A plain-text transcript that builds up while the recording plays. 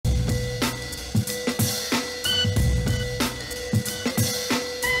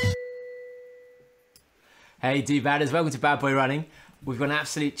Hey, do-badders, welcome to Bad Boy Running. We've got an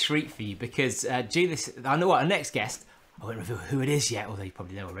absolute treat for you because Judith, I know what, our next guest, I won't reveal who it is yet, although you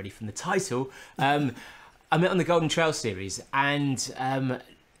probably know already from the title. I met on the Golden Trail series, and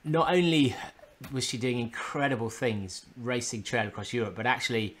not only was she doing incredible things racing trail across Europe, but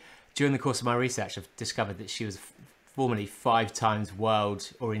actually during the course of my research I've discovered that she was formerly 5 times world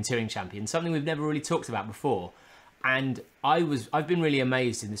orienteering champion, something we've never really talked about before. And I've been really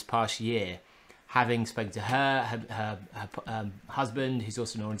amazed in this past year, having spoken to her husband, who's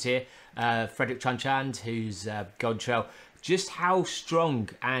also an orienteer, Frederick Chanchand, who's Golden Trail, just how strong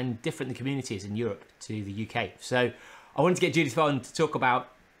and different the community is in Europe to the UK. So I wanted to get Judith on to talk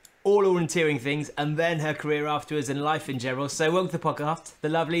about all orienteering things and then her career afterwards and life in general. So welcome to the podcast, the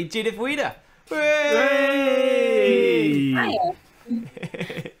lovely Judith Wyder. Hey! Hiya.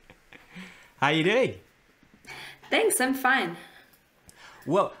 How you doing? Thanks, I'm fine.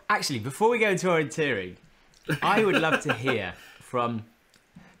 Well, actually, before we go into orienteering, I would love to hear from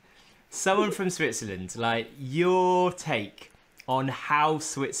someone from Switzerland, like your take on how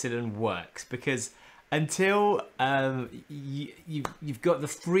Switzerland works, because until you've got the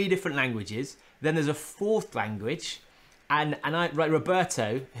 3 different languages, then there's a 4th language, and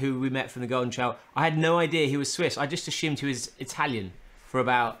Roberto, who we met from the Golden Trail, I had no idea he was Swiss. I just assumed he was Italian for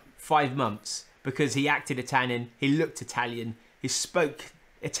about 5 months because he acted Italian, he looked Italian, he spoke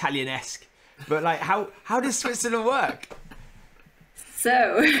Italian-esque. But like, how does Switzerland work?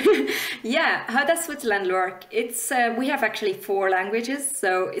 So, yeah, how does Switzerland work? It's we have actually 4 languages,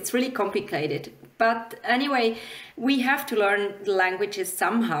 so it's really complicated. But anyway, we have to learn the languages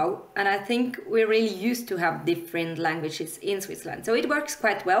somehow, and I think we're really used to have different languages in Switzerland. So it works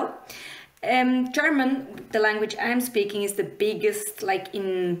quite well. German, the language I'm speaking, is the biggest, like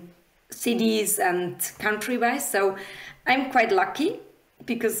in cities and country-wise. So I'm quite lucky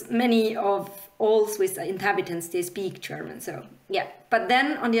because many of all Swiss inhabitants, they speak German. So yeah, but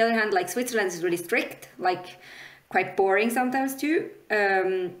then on the other hand, like Switzerland is really strict, like quite boring sometimes too.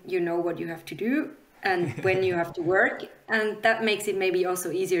 You know what you have to do and when you have to work, and that makes it maybe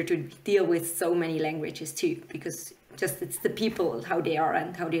also easier to deal with so many languages too, because just it's the people, how they are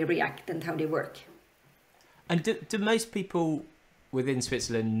and how they react and how they work. And do most people within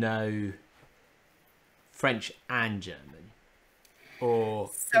Switzerland know French and German? Or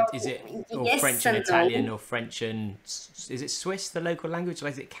so, is it yes, French and Italian, or French and... Is it Swiss, the local language?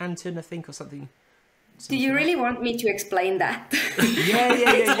 Like, is it Canton, I think, or something? Do you really want me to explain that?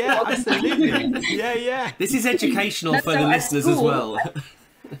 Yeah, absolutely. Yeah. This is educational for the listeners as well.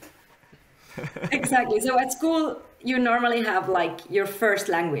 Exactly. So at school, you normally have like your first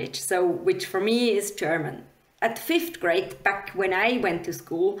language, so which for me is German. At 5th grade, back when I went to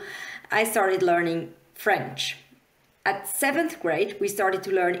school, I started learning French. At 7th grade, we started to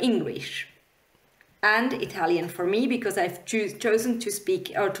learn English and Italian for me, because I've chosen to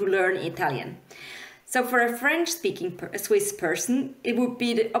speak or to learn Italian. So for a French-speaking Swiss person, it would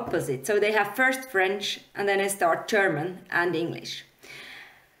be the opposite. So they have first French and then they start German and English.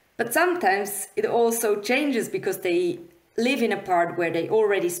 But sometimes it also changes because they live in a part where they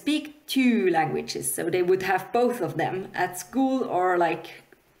already speak 2 languages. So they would have both of them at school or like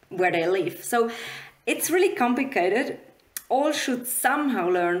where they live. So it's really complicated. All should somehow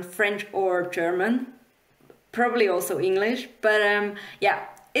learn French or German, probably also English. But yeah,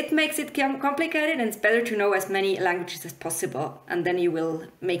 it makes it complicated, and it's better to know as many languages as possible, and then you will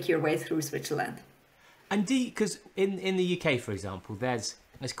make your way through Switzerland. And because in the UK, for example, there's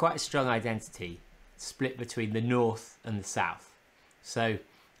quite a strong identity split between the north and the south. So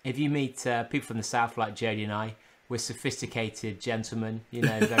if you meet people from the south like Jody and I, we're sophisticated gentlemen, you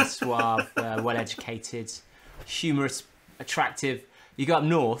know, very suave, well-educated, humorous, attractive. You go up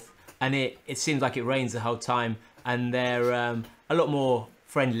north and it seems like it rains the whole time, and they're a lot more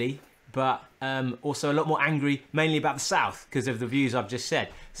friendly, but also a lot more angry, mainly about the south because of the views I've just said.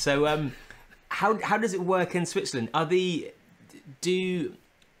 So how does it work in Switzerland?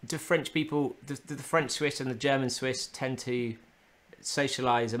 Do French people, do the French Swiss and the German Swiss tend to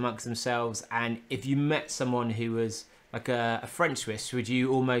socialize amongst themselves? And if you met someone who was like a French Swiss, would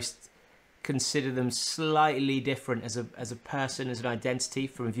you almost consider them slightly different as a person, as an identity,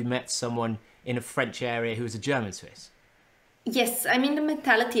 from if you met someone in a French area who was a German Swiss? Yes, I mean the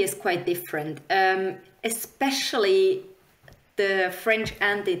mentality is quite different, especially the French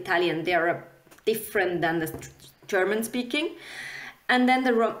and the Italian. They are different than the German speaking. And then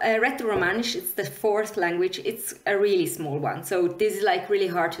the Retro-Romanish, it's the 4th language. It's a really small one. So this is like really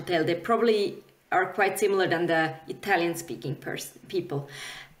hard to tell. They probably are quite similar than the Italian speaking people.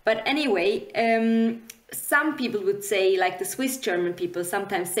 But anyway, some people would say, like the Swiss German people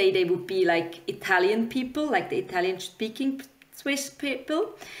sometimes say they would be like Italian people, like the Italian speaking Swiss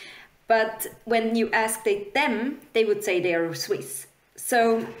people. But when you ask them, they would say they are Swiss.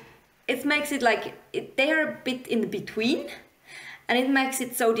 So it makes it like they are a bit in between, and it makes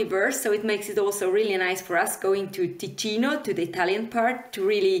it so diverse. So it makes it also really nice for us going to Ticino, to the Italian part, to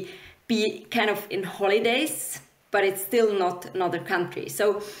really be kind of in holidays, but it's still not another country.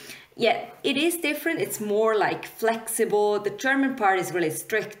 So yeah, it is different. It's more like flexible. The German part is really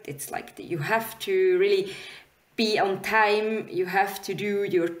strict. It's like you have to really be on time. You have to do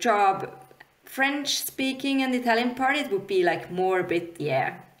your job. French speaking and Italian part, it would be like more a bit,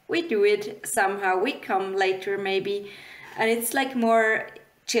 yeah, we do it somehow. We come later maybe. And it's like more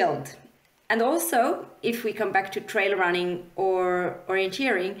chilled. And also, if we come back to trail running or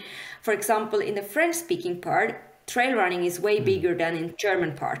orienteering, for example, in the French speaking part, trail running is way bigger than in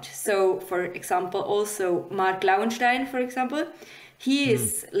German part. So, for example, also Mark Lauenstein, for example, he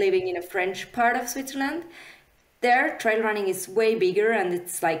is living in a French part of Switzerland. There, trail running is way bigger, and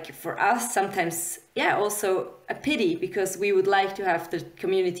it's like for us sometimes, yeah, also a pity, because we would like to have the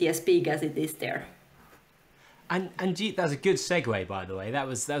community as big as it is there. And that's a good segue, by the way. That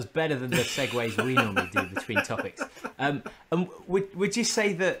was better than the segues we normally do between topics. And would you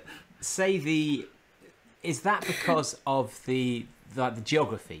say that is that because of the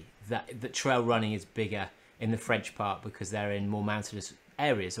geography that trail running is bigger in the French part because they're in more mountainous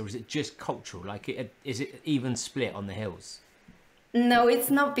areas, or is it just cultural? Like, is it even split on the hills? No, it's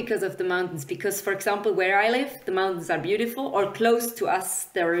not because of the mountains. Because, for example, where I live, the mountains are beautiful, or close to us,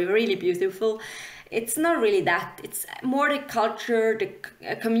 they're really beautiful. It's not really that. It's more the culture,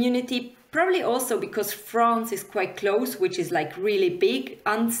 the community. Probably also because France is quite close, which is like really big.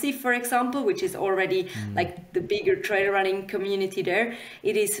 Annecy, for example, which is already like the bigger trail running community there.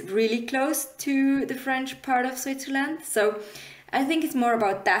 It is really close to the French part of Switzerland. So I think it's more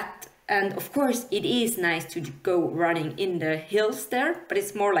about that. And of course, it is nice to go running in the hills there, but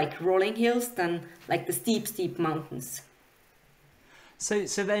it's more like rolling hills than like the steep mountains. So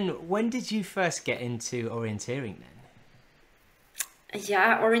then, when did you first get into orienteering then?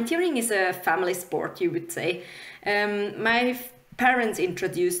 Yeah, orienteering is a family sport, you would say. My parents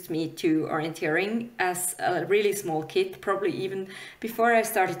introduced me to orienteering as a really small kid, probably even before I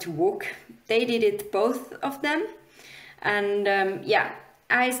started to walk. They did it, both of them. And yeah,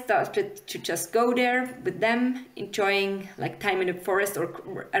 I started to just go there with them, enjoying like time in the forest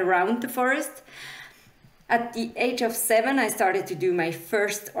or around the forest. At the age of 7, I started to do my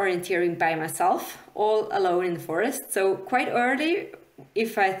first orienteering by myself, all alone in the forest. So quite early,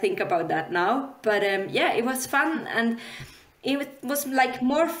 if I think about that now. But yeah, it was fun, and it was like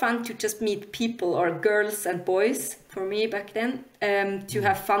more fun to just meet people, or girls and boys for me back then, to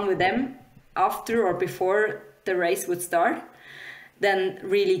have fun with them after or before the race would start, than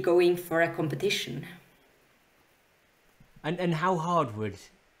really going for a competition. And how hard would,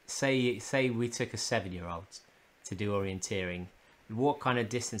 say we took a 7-year-old to do orienteering, what kind of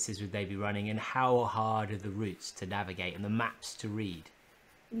distances would they be running, and how hard are the routes to navigate and the maps to read?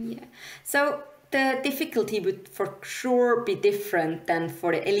 Yeah, so the difficulty would for sure be different than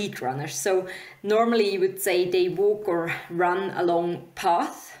for the elite runners. So normally you would say they walk or run along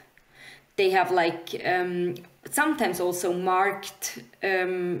path. They have like sometimes also marked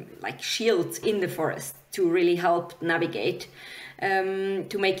like shields in the forest to really help navigate.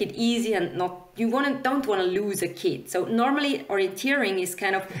 To make it easy, and don't want to lose a kid. So normally orienteering is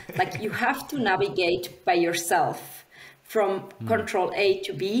kind of like you have to navigate by yourself from control A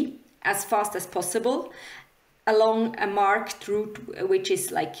to B as fast as possible along a marked route, which is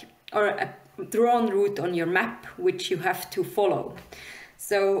like, or a drawn route on your map, which you have to follow.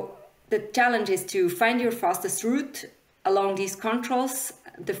 So the challenge is to find your fastest route along these controls.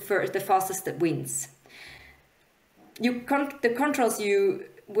 The fastest that wins. The controls, you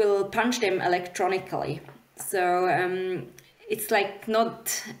will punch them electronically. So it's like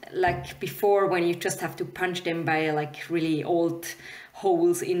not like before, when you just have to punch them by like really old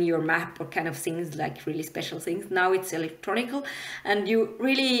holes in your map or kind of things, like really special things. Now it's electronical, and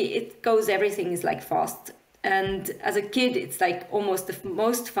everything is like fast. And as a kid, it's like almost the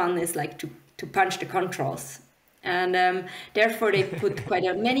most fun is like to punch the controls. And therefore they put quite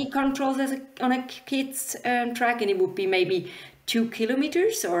many controls on a kid's track, and it would be maybe 2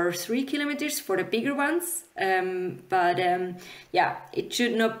 kilometers or 3 kilometers for the bigger ones. But yeah, it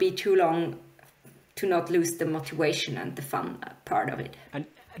should not be too long to not lose the motivation and the fun part of it. And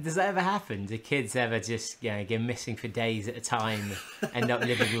does that ever happen? Do kids ever just get missing for days at a time, end up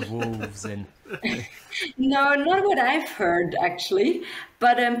living with wolves? And No, not what I've heard actually,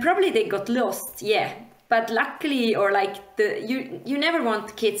 but probably they got lost. Yeah. but luckily, or like you never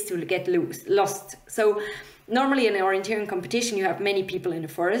want kids to get lost. So normally in an orienteering competition, you have many people in the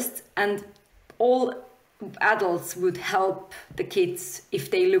forest, and all adults would help the kids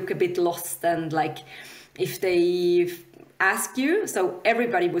if they look a bit lost, and like if they ask you, so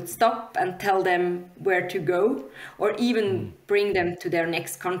everybody would stop and tell them where to go, or even bring them to their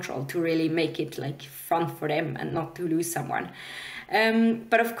next control to really make it like fun for them and not to lose someone.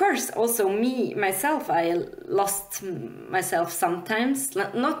 But of course also myself, I lost myself sometimes,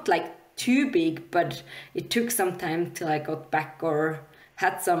 not like too big, but it took some time till I got back, or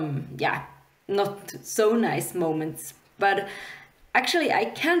had some not so nice moments. But actually I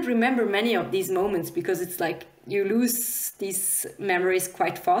can't remember many of these moments, because it's like you lose these memories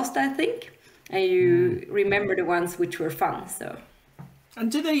quite fast, I think, and you remember the ones which were fun. So,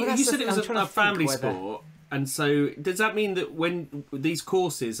 and do they? You said it was a family sport, and so does that mean that when these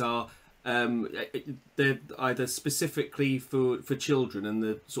courses are, they're either specifically for children and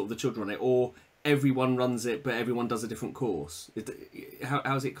the sort of the children on it, or everyone runs it, but everyone does a different course?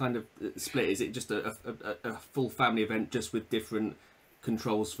 How's it kind of split? Is it just a full family event, just with different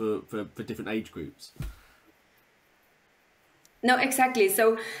controls for different age groups? No, exactly.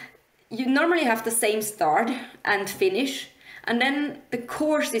 So you normally have the same start and finish, and then the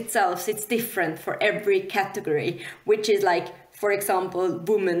course itself, it's different for every category, which is like, for example,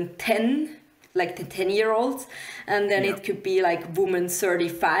 woman 10, like the 10-year-olds, and then it could be like woman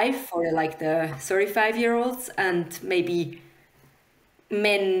 35 for like the 35-year-olds, and maybe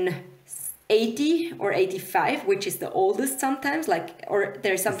men 80 or 85, which is the oldest sometimes, like, or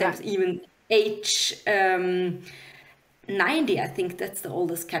there's sometimes even age 90, I think that's the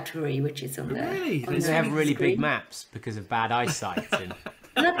oldest category, which is on the... Really? They have really big maps because of bad eyesight.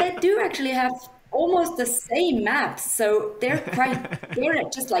 No, they do actually have almost the same maps, so they're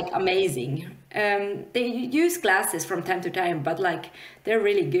just like amazing. They use glasses from time to time, but like they're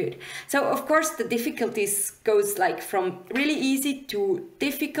really good. So of course the difficulties goes like from really easy to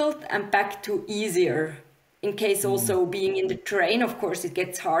difficult and back to easier. In case also being in the terrain, of course it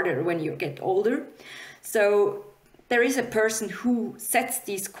gets harder when you get older. So there is a person who sets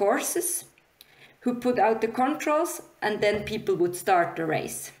these courses, who put out the controls, and then people would start the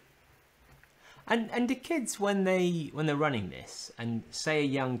race. And the kids, when they're running this, and say a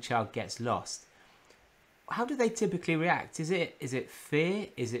young child gets lost, how do they typically react? Is it fear?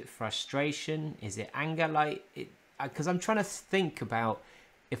 Is it frustration? Is it anger? Like, because I'm trying to think about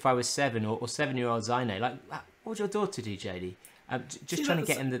if I was 7 or 7-year-olds I know. Like, what would your daughter do, Jody? Just trying to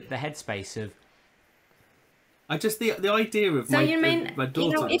get in the headspace of. I just the idea of so my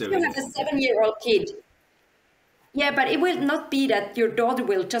daughter if doing you have a 7-year-old kid, but it will not be that your daughter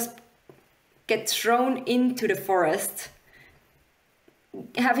will just get thrown into the forest,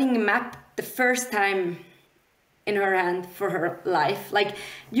 having a map the first time in her hand for her life. Like,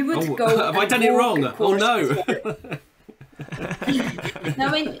 you would go. Have I done it wrong? Oh no! I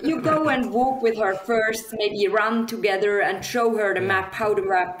mean, you go and walk with her first, maybe run together and show her the map, how the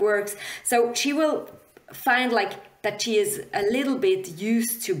map works. So she will find like that she is a little bit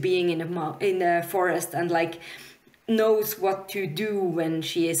used to being in the forest, and like knows what to do when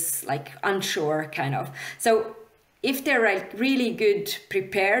she is like unsure, kind of. So if they're like really good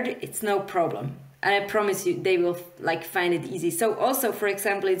prepared, it's no problem, and I promise you they will like find it easy. So also, for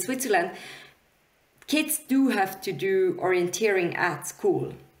example, in Switzerland, kids do have to do orienteering at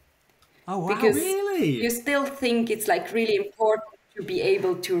school. Oh wow, because really? You still think it's like really important to be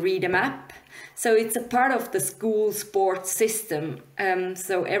able to read a map. So it's a part of the school sports system.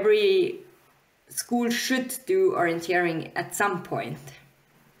 So every school should do orienteering at some point.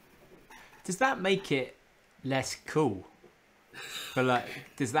 Does that make it less cool? But like,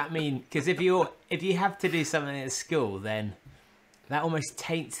 does that mean, because if you have to do something at school, then that almost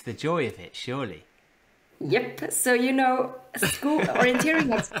taints the joy of it, surely? Yep. So school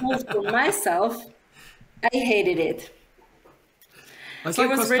orienteering at school for myself, I hated it. It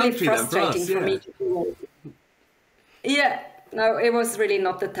was really frustrating for me to do it. Yeah, no, it was really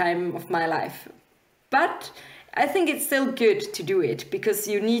not the time of my life. But I think it's still good to do it, because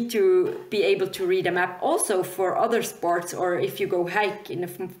you need to be able to read a map also for other sports, or if you go hike in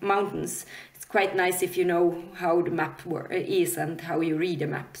the mountains. It's quite nice if you know how the map is and how you read a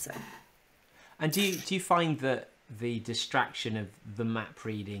map. So. And do you find that the distraction of the map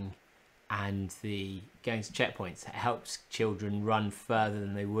reading and the going to checkpoints helps children run further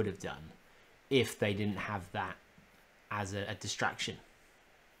than they would have done if they didn't have that as a distraction?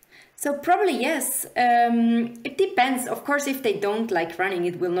 So probably yes. It depends. Of course, if they don't like running,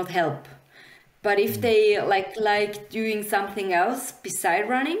 it will not help. But if they like doing something else beside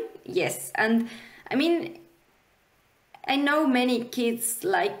running, yes. And I mean, I know many kids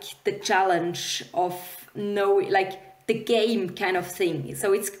like the challenge of like the game kind of thing.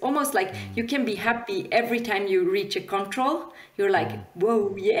 So it's almost like you can be happy every time you reach a control. You're like,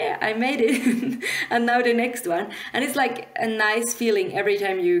 whoa, yeah, I made it. And now the next one. And it's like a nice feeling every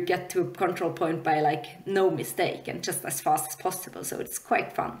time you get to a control point by like no mistake and just as fast as possible. So it's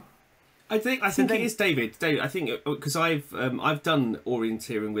quite fun. I think it is David. I think because I've done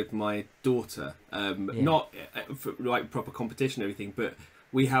orienteering with my daughter, not for like proper competition or everything, but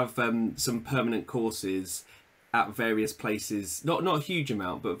we have some permanent courses at various places. Not a huge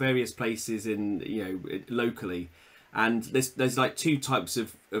amount, but various places in locally. And there's like two types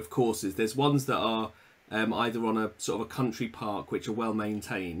of courses. There's ones that are either on a sort of a country park, which are well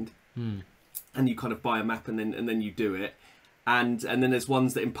maintained, and you kind of buy a map and then you do it. And then there's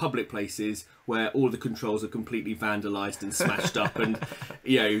ones that in public places where all the controls are completely vandalised and smashed up, and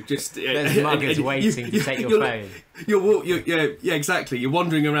just there's muggers waiting to take your phone. Yeah, exactly. You're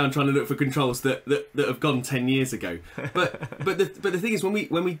wandering around trying to look for controls that have gone 10 years ago. But the thing is, when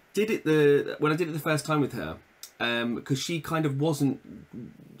I did it the first time with her, because she kind of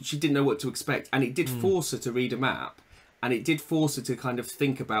she didn't know what to expect, and it did force her to read a map. And it did force her to kind of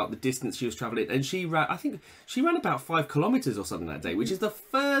think about the distance she was travelling. And I think she ran about 5 kilometres or something that day, which is the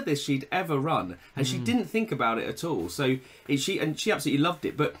furthest she'd ever run. And she didn't think about it at all. So she absolutely loved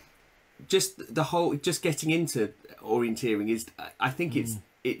it. But just getting into orienteering is, I think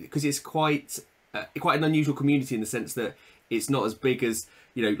because it's quite an unusual community in the sense that it's not as big as,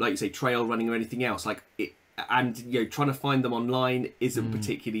 like you say, trail running or anything else. And trying to find them online isn't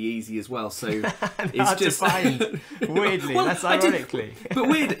particularly easy as well. So it's just to find. Weirdly, that's ironically. But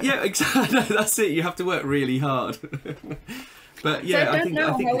weird, yeah, exactly. That's it. You have to work really hard. But yeah, so I don't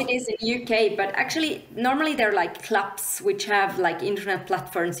know how it is in UK, but actually normally there are like clubs which have like internet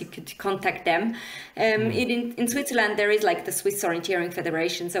platforms. You could contact them. In Switzerland there is like the Swiss Orienteering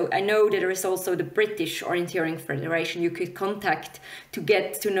Federation. So I know that there is also the British Orienteering Federation you could contact to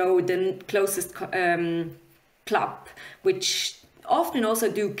get to know the closest club, which often also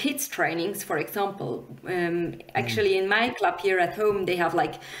do kids trainings, for example. Actually in my club here at home they have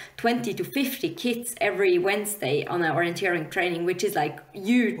like 20 to 50 kids every Wednesday on an orienteering training, which is like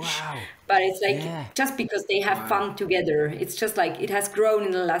huge. Wow. But it's like just because they have fun together. It's just like it has grown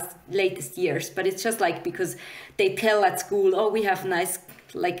in the latest years, but it's just like because they tell at school, oh, we have nice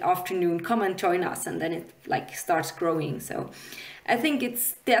like afternoon, come and join us, and then it like starts growing. So I think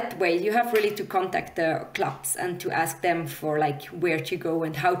it's that way. You have really to contact the clubs and to ask them for like where to go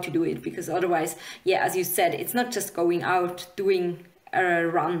and how to do it, because otherwise, as you said, it's not just going out doing a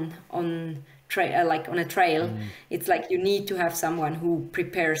run on on a trail. It's like you need to have someone who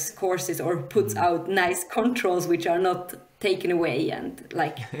prepares courses or puts out nice controls which are not taken away and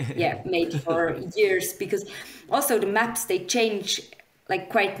like made for years, because also the maps, they change like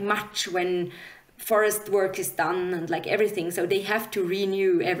quite much when forest work is done and like everything, so they have to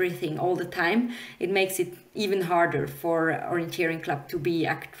renew everything all the time. It makes it even harder for orienteering club to be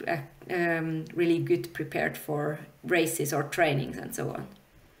really good prepared for races or trainings and so on.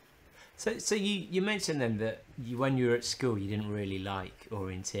 So you mentioned then that when you were at school you didn't really like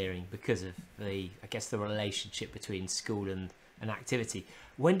orienteering because of the relationship between school and activity.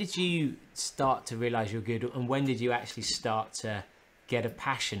 When did you start to realise you're good, and when did you actually start to get a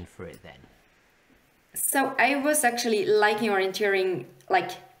passion for it then? So I was actually liking orienteering,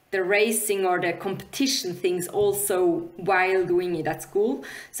 like the racing or the competition things also while doing it at school.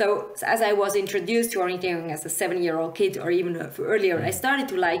 So as I was introduced to orienteering as a 7-year-old kid or even earlier, I started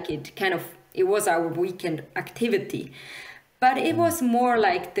to like it. It was our weekend activity, but it was more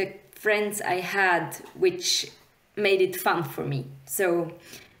like the friends I had which made it fun for me. So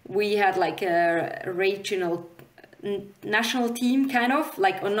we had like a regional national team, kind of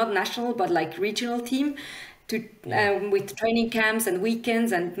like, or not national but like regional team to with training camps and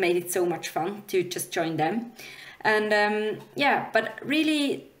weekends, and made it so much fun to just join them. And but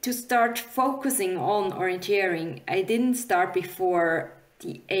really to start focusing on orienteering, I didn't start before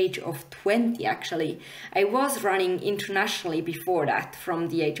the age of 20 actually. I was running internationally before that from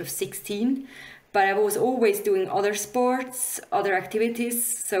the age of 16, but I was always doing other sports, other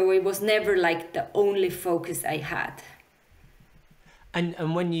activities, so it was never like the only focus I had.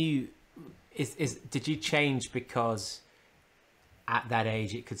 And when you did you change because at that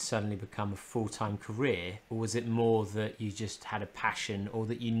age it could suddenly become a full-time career, or was it more that you just had a passion, or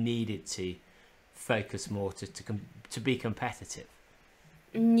that you needed to focus more to be competitive?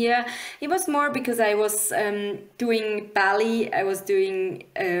 Yeah, it was more because I was doing ballet, I was doing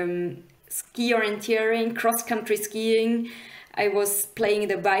ski orienteering, cross-country skiing, I was playing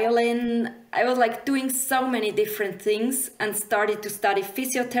the violin. I was like doing so many different things and started to study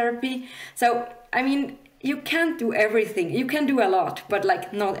physiotherapy. So, I mean, you can't do everything. You can do a lot, but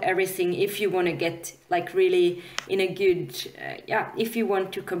like not everything if you want to get like really in a good, if you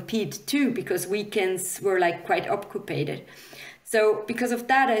want to compete too, because weekends were like quite occupied. So because of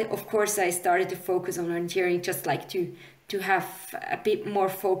that, of course, I started to focus on orienteering, just like to have a bit more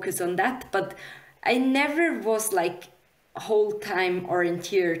focus on that. But I never was like whole time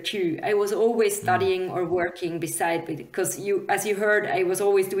orienteer too. I was always studying or working beside, because as you heard, I was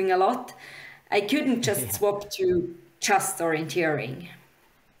always doing a lot. I couldn't just swap to just orienteering.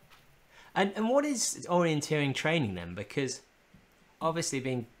 And what is orienteering training then? Because obviously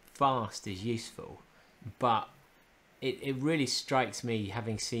being fast is useful, but it really strikes me,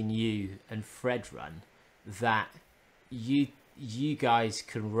 having seen you and Fred run, that you guys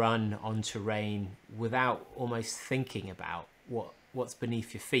can run on terrain without almost thinking about what's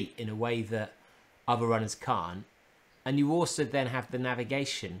beneath your feet in a way that other runners can't. And you also then have the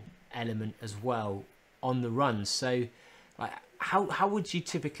navigation element as well on the run. So like, how would you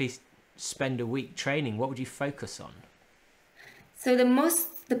typically spend a week training? What would you focus on? So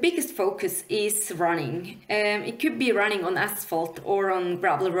the biggest focus is running. It could be running on asphalt or on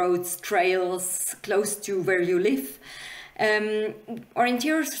gravel roads, trails close to where you live.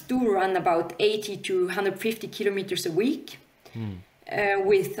 Orienteers do run about 80 to 150 kilometers a week,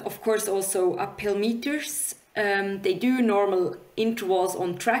 with of course also uphill meters. They do normal intervals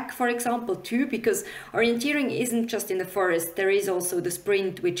on track, for example, too, because orienteering isn't just in the forest. There is also the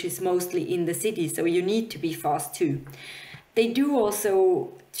sprint, which is mostly in the city, so you need to be fast too. They do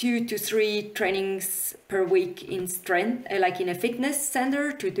also 2 to 3 trainings per week in strength, like in a fitness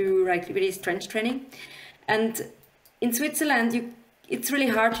center, to do like really strength training. And in Switzerland, it's really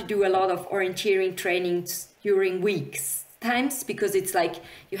hard to do a lot of orienteering trainings during weeks times, because it's like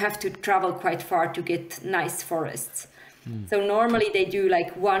you have to travel quite far to get nice forests. So normally they do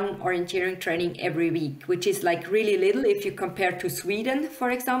like 1 orienteering training every week, which is like really little if you compare to Sweden, for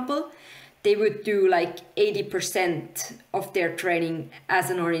example. They would do like 80% of their training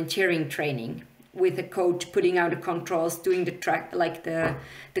as an orienteering training, with a coach putting out the controls, doing the track, like the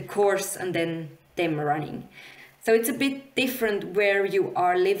course, and then them running. So it's a bit different where you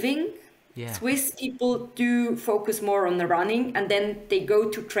are living. Yeah. Swiss people do focus more on the running, and then they go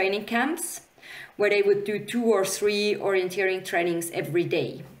to training camps where they would do 2 or 3 orienteering trainings every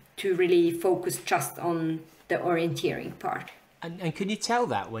day to really focus just on the orienteering part. And can you tell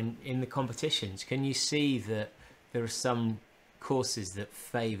that when in the competitions? Can you see that there are some courses that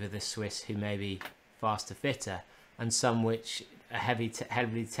favour the Swiss who may be faster, fitter, and some which are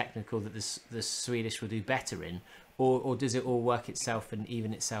heavily technical that the Swedish will do better in? Or does it all work itself and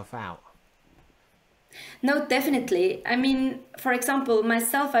even itself out? No, definitely. I mean, for example,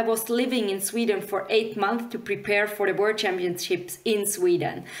 myself, I was living in Sweden for 8 months to prepare for the World Championships in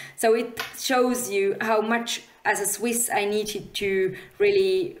Sweden. So it shows you how much, as a Swiss, I needed to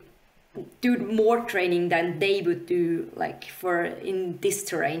really do more training than they would do, like in this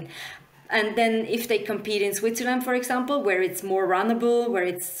terrain. And then if they compete in Switzerland, for example, where it's more runnable, where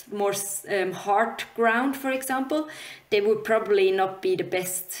it's more hard ground, for example, they would probably not be the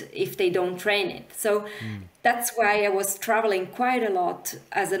best if they don't train it. So that's why I was traveling quite a lot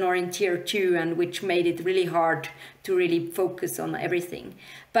as an orienteer too, and which made it really hard to really focus on everything.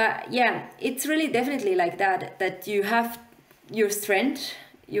 But yeah, it's really definitely like that you have your strength,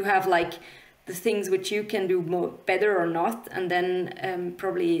 you have like the things which you can do better or not, and then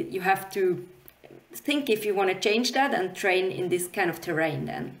probably you have to think if you want to change that and train in this kind of terrain.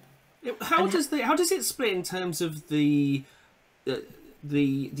 Then how does it split in terms of the kind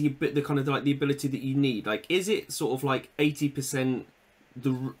of like the ability that you need? Like, is it sort of like 80%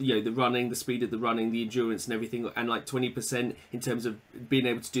 the running, the speed of the running, the endurance and everything, and like 20% in terms of being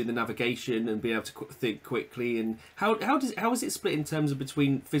able to do the navigation and being able to think quickly? And how is it split in terms of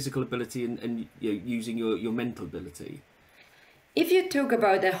between physical ability and using your mental ability? If you talk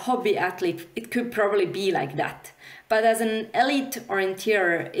about a hobby athlete, it could probably be like that. But as an elite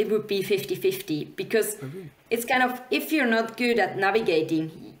orienteer, it would be 50-50, because it's kind of, if you're not good at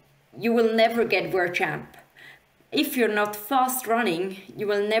navigating, you will never get world champ. If you're not fast running, you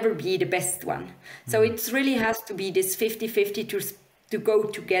will never be the best one. So it really has to be this 50-50 to go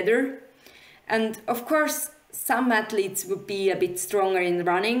together. And of course, some athletes would be a bit stronger in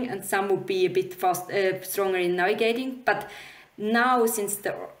running and some would be a bit stronger in navigating. But now, since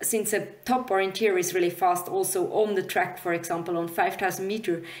a top orienteer is really fast also on the track, for example, on 5,000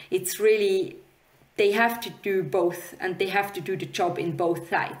 meter, it's really, they have to do both, and they have to do the job in both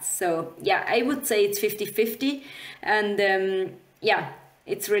sides. So yeah, I would say it's 50-50, and yeah,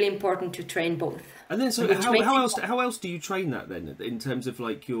 it's really important to train both. And then, so how else do you train that then, in terms of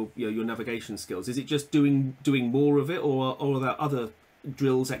like your navigation skills? Is it just doing more of it, or are there other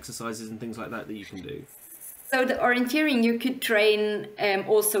drills, exercises, and things like that you can do? So the orienteering you could train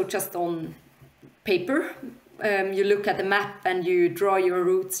also just on paper. You look at the map and you draw your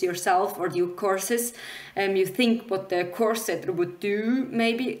routes yourself, or your courses. You think what the course setter would do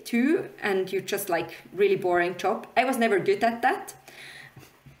maybe too, and you just like really boring job. I was never good at that.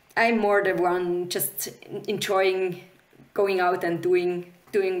 I'm more the one just enjoying going out and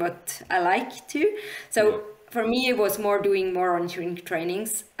doing what I like to. So for me, it was more doing more orienteering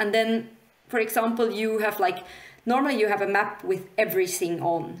trainings. And then, for example, you have like, normally you have a map with everything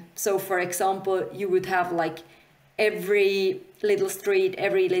on. So for example, you would have like every little street,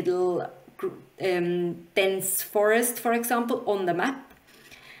 every little dense forest, for example, on the map.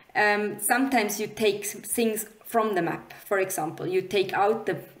 Sometimes you take things from the map. For example, you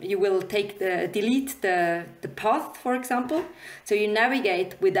will delete the path, for example. So you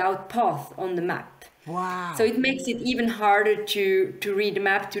navigate without path on the map. Wow. So it makes it even harder to read the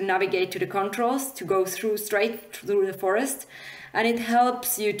map, to navigate to the controls, to go straight through the forest. And it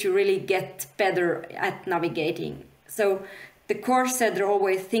helps you to really get better at navigating. So the course setter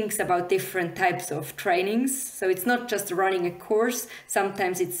always thinks about different types of trainings. So it's not just running a course.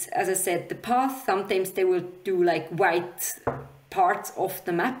 Sometimes it's, as I said, the path. Sometimes they will do like white parts of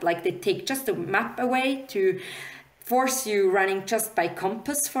the map, like they take just the map away to force you running just by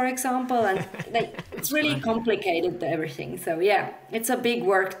compass, for example. And it's really complicated, everything. So yeah, it's a big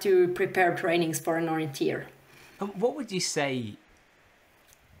work to prepare trainings for an orienteer. What would you say?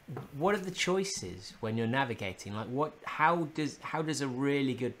 What are the choices when you're navigating? Like, how does a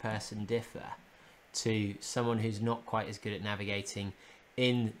really good person differ to someone who's not quite as good at navigating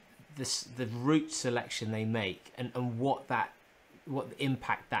in the route selection they make, and what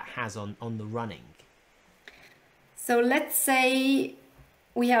impact that has on the running? So let's say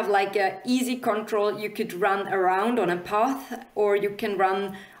we have like a easy control. You could run around on a path, or you can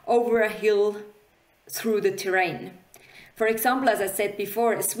run over a hill through the terrain. For example, as I said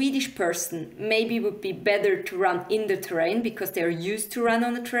before, a Swedish person maybe would be better to run in the terrain because they're used to run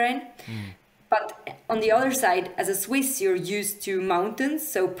on the terrain. But on the other side, as a Swiss, you're used to mountains,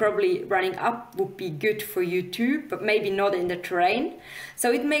 so probably running up would be good for you too, but maybe not in the terrain.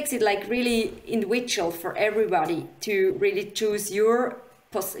 So it makes it like really individual for everybody to really choose your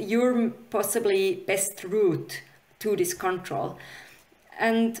possibly best route to this control.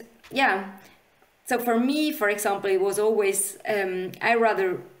 And yeah, so for me, for example, it was always, I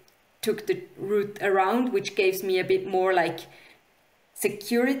rather took the route around, which gives me a bit more like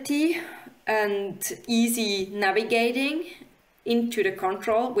security and easy navigating into the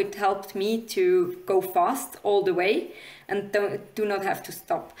control, which helped me to go fast all the way and do not have to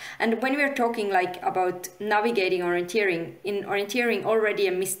stop. And when we're talking like about navigating orienteering, in orienteering already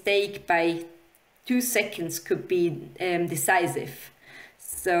a mistake by 2 seconds could be decisive.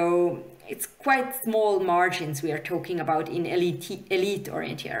 So it's quite small margins we are talking about in elite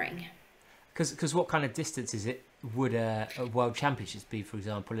orienteering. Because what kind of distance is it? Would a World Championships be, for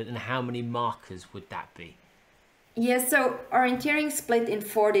example, and how many markers would that be? Yeah, so orienteering split in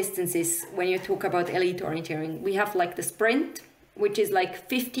 4 distances. When you talk about elite orienteering, we have like the sprint, which is like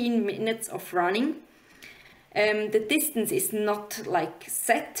 15 minutes of running. The distance is not like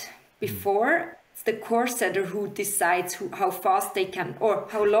set before. It's the course setter who decides how fast they can or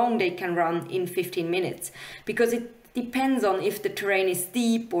how long they can run in 15 minutes, because it depends on if the terrain is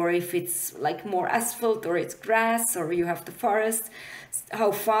steep or if it's like more asphalt or it's grass or you have the forest,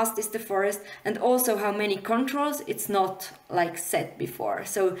 how fast is the forest, and also how many controls. It's not like set before.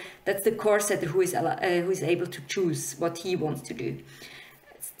 So that's the course setter who is able to choose what he wants to do.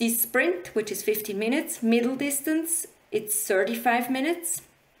 It's the sprint, which is 15 minutes, middle distance, it's 35 minutes.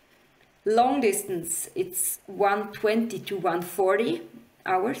 Long distance, it's 120 to 140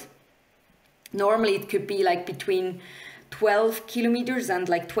 hours. Normally it could be like between 12 kilometers and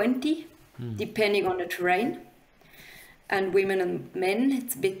like 20, depending on the terrain. And women and men,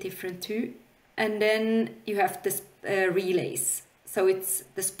 it's a bit different too. And then you have the relays. So it's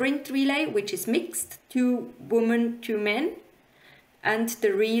the sprint relay, which is mixed, 2 women, 2 men. And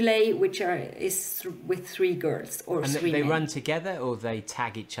the relay, which is with 3 girls or 3 men. And they run together, or they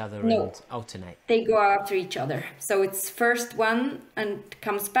tag each other and alternate? They go after each other. So it's first one and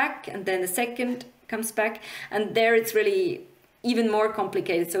comes back, and then the second comes back. And there it's really even more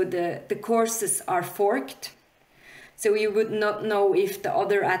complicated. So the courses are forked. So you would not know if the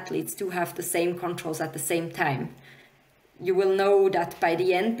other athletes do have the same controls at the same time. You will know that by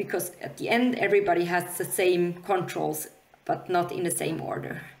the end, because at the end everybody has the same controls, but not in the same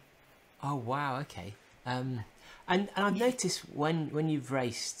order. Oh wow, okay. And I've noticed when you've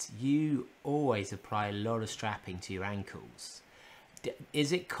raced, you always apply a lot of strapping to your ankles.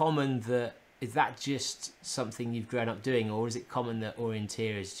 Is it common that, is that just something you've grown up doing, or is it common that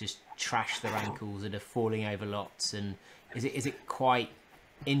orienteers just trash their ankles and are falling over lots? And is it quite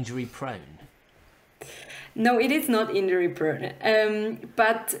injury prone? No, it is not injury prone.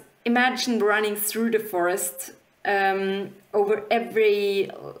 But imagine running through the forest over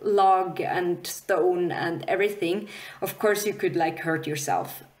every log and stone and everything. Of course, you could like hurt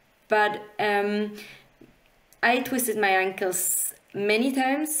yourself. But I twisted my ankles many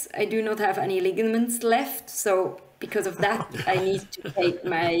times. I do not have any ligaments left, so because of that, I need to tape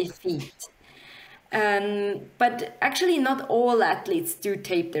my feet. But actually, not all athletes do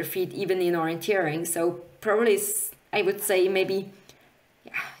tape their feet, even in orienteering. So probably, I would say maybe,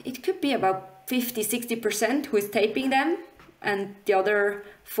 it could be about 50-60% who is taping them, and the other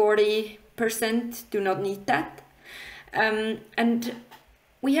 40% do not need that. And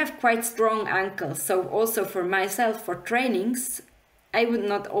we have quite strong ankles, so also for myself, for trainings, I would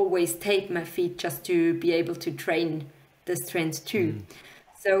not always tape my feet just to be able to train the strength too.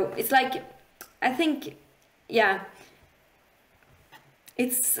 So it's like, I think, yeah,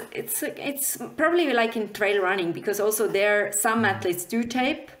 it's probably like in trail running, because also there some athletes do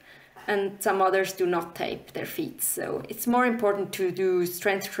tape and some others do not tape their feet. So it's more important to do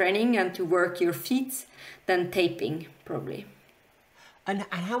strength training and to work your feet than taping, probably. And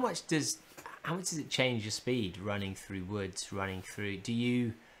how much does it change your speed running through woods, running through? Do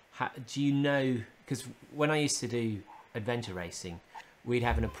you know? Because when I used to do adventure racing, we'd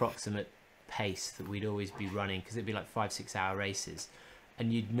have an approximate pace that we'd always be running, because it'd be like 5-6 hour races,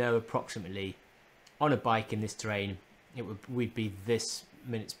 and you'd know approximately on a bike in this terrain we'd be this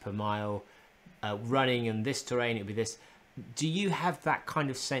minutes per mile, running in this terrain it'd be this. Do you have that kind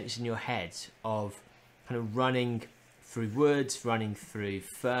of sense in your head of kind of running through woods, running through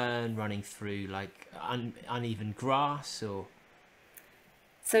fern, running through like uneven grass? Or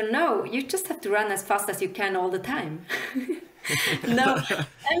so no, you just have to run as fast as you can all the time. No,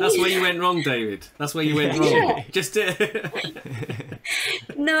 that's where you went wrong, David. That's where you went wrong. Yeah. Just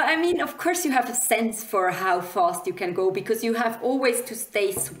No, I mean, of course you have a sense for how fast you can go, because you have always to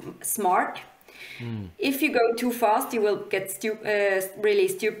stay smart. If you go too fast, you will get really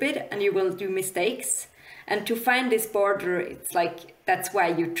stupid and you will do mistakes. And to find this border, it's like, that's why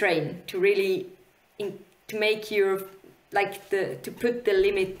you train, to really to make your to put the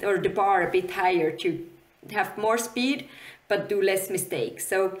limit or the bar a bit higher, to have more speed but do less mistakes.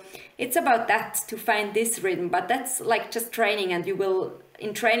 So it's about that, to find this rhythm. But that's like just training, and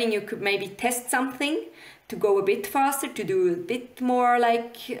in training you could maybe test something to go a bit faster, to do a bit more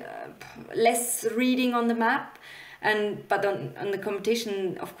less reading on the map. But on the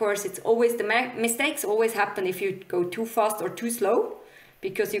competition, of course, it's always the mistakes always happen if you go too fast or too slow,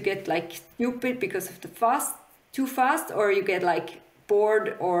 because you get like stupid because of too fast, or you get like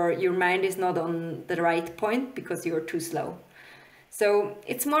bored, or your mind is not on the right point because you're too slow. So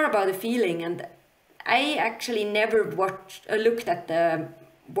it's more about the feeling. And I actually never looked at the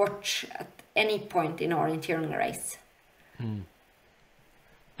watch at any point in orienteering race. And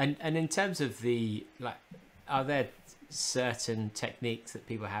in terms of the are there certain techniques that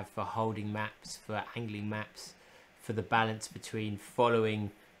people have for holding maps, for angling maps, for the balance between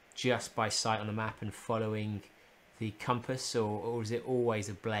following just by sight on the map and following the compass, or is it always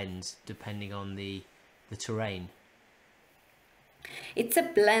a blend depending on the terrain? It's a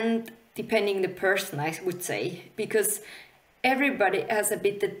blend depending the person, I would say, because everybody has a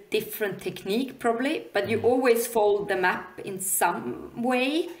bit of different technique probably, but you always follow the map in some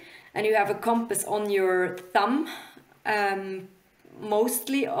way, and you have a compass on your thumb.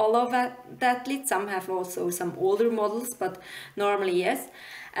 Mostly all of the athletes, some have also some older models, but normally yes.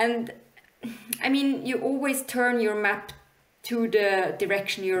 And I mean, you always turn your map to the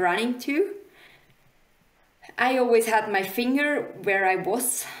direction you're running to. I always had my finger where I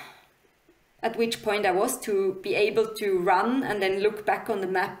was, at which point I was, to be able to run and then look back on the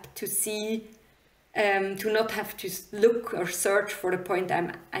map to see, to not have to look or search for the point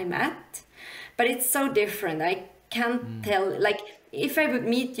I'm at. But it's so different. I can't tell. Like, if I would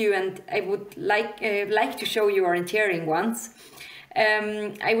meet you and I would like to show you orienteering once,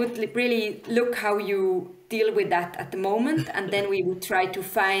 I would really look how you deal with that at the moment, and then we would try to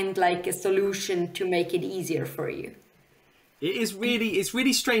find like a solution to make it easier for you. It's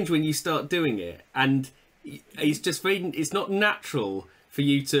really strange when you start doing it, and it's not natural for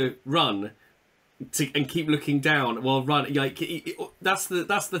you to run and keep looking down while running. Like that's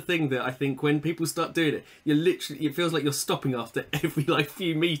the thing that I think when people start doing it, it feels like you're stopping after every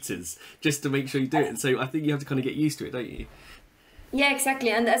few meters just to make sure you do it. And so I think you have to kind of get used to it, don't you? Yeah, exactly.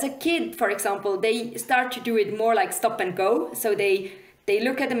 And as a kid, for example, they start to do it more like stop and go. So they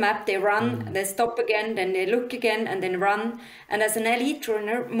look at the map, they run, they stop again, then they look again and then run. And as an elite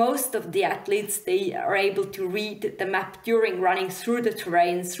runner, most of the athletes, they are able to read the map during running through the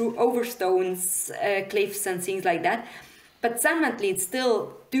terrain, through over stones, cliffs and things like that. But some athletes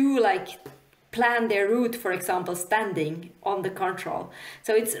still do plan their route, for example, standing on the control.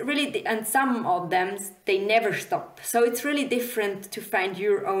 So it's really, and some of them, they never stop. So it's really different to find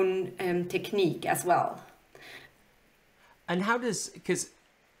your own technique as well. And how does, because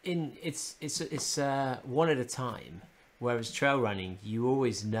it's one at a time, whereas trail running, you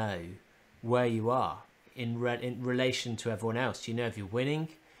always know where you are in relation to everyone else. You know if you're winning,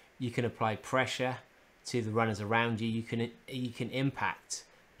 you can apply pressure to the runners around you. You can impact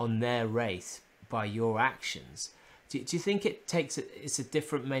on their race by your actions. Do you think it's a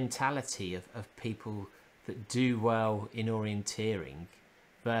different mentality of people that do well in orienteering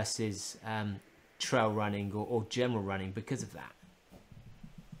versus trail running or general running because of that?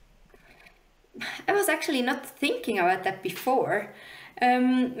 I was actually not thinking about that before.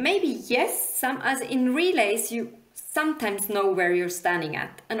 Maybe yes, as in relays you sometimes know where you're standing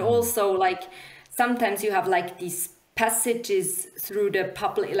at, and also sometimes you have these passages through the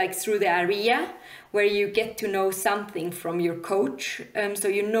public, through the area where you get to know something from your coach, so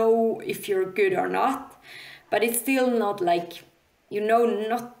you know if you're good or not, but it's still not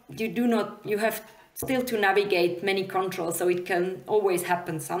you have still to navigate many controls, so it can always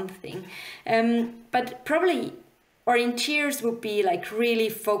happen something. But probably orienteers would be really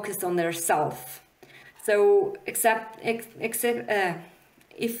focused on their self. So except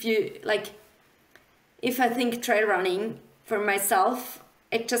if you if I think trail running for myself,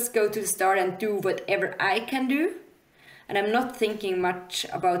 I just go to the start and do whatever I can do, and I'm not thinking much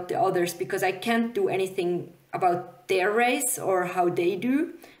about the others because I can't do anything about their race or how they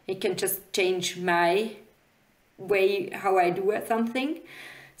do. I can just change my way how I do something.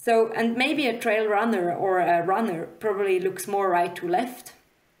 So, and maybe a trail runner or a runner probably looks more right to left,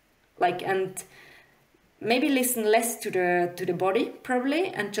 and maybe listen less to the body probably,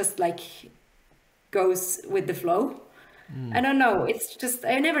 and just goes with the flow. I don't know. It's just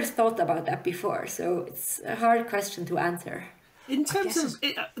I never thought about that before, so it's a hard question to answer. In terms of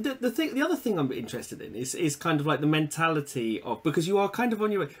the other thing I'm interested in is kind of the mentality of, because you are kind of on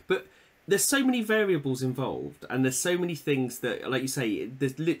your way, but there's so many variables involved, and there's so many things that, like you say,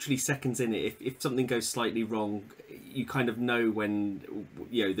 there's literally seconds in it. If something goes slightly wrong, you kind of know when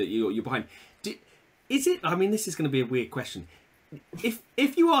that you're behind. Is it? I mean, this is going to be a weird question.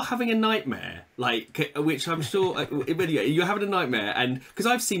 If you are having a nightmare, which I'm sure you're having a nightmare, and because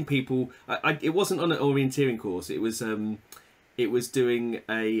I've seen people, it wasn't on an orienteering course. It was doing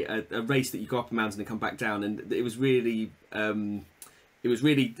a race that you go up a mountain and come back down, and it was really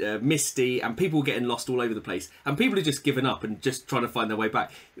misty, and people were getting lost all over the place, and people are just giving up and just trying to find their way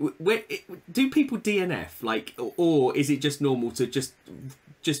back. Do people DNF, or is it just normal to just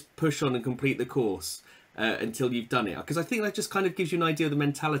push on and complete the course until you've done it? Because I think that just kind of gives you an idea of the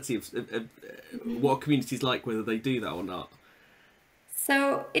mentality of what a community's like, whether they do that or not.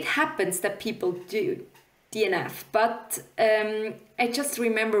 So it happens that people do DNF, but I just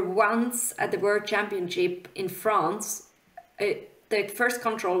remember once at the World Championship in France, the first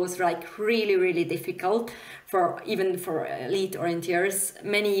control was really, really difficult even for elite orienteers.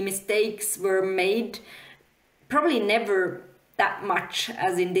 Many mistakes were made, probably never that much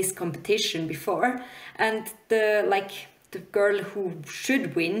as in this competition before. And the girl who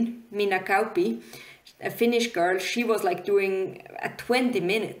should win, Minna Kauppi, a Finnish girl, she was doing a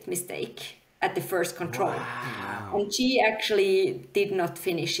 20-minute mistake at the first control. Wow. And she actually did not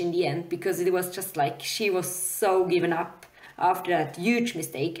finish in the end because it was just she was so given up after that huge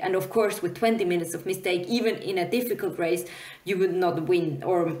mistake. And of course, with 20 minutes of mistake, even in a difficult race, you would not win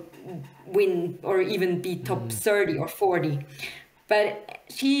or even be top 30 or 40. But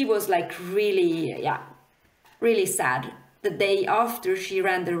she was really, really sad. The day after she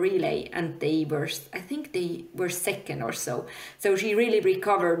ran the relay, and I think they were second or so. So she really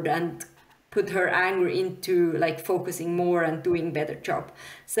recovered and put her anger into focusing more and doing better job.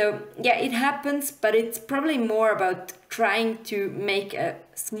 So yeah, it happens, but it's probably more about trying to make a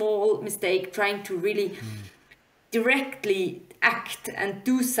small mistake, trying to really directly act and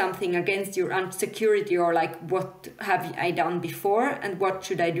do something against your insecurity, or what have I done before and what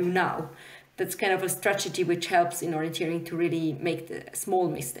should I do now. that's kind of a strategy which helps in orienteering to really make the small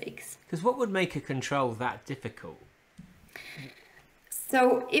mistakes. Because what would make a control that difficult?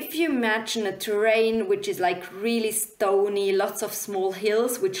 So if you imagine a terrain which is like really stony, lots of small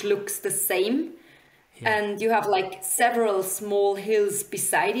hills which looks the same, and you have like several small hills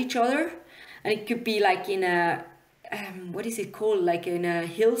beside each other, and it could be like in a what is it called, like in a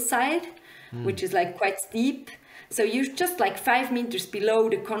hillside, which is like quite steep. So you're just like 5 meters below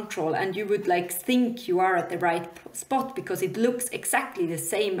the control, and you would like think you are at the right spot because it looks exactly the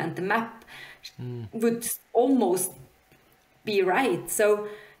same, and the map would almost be right. So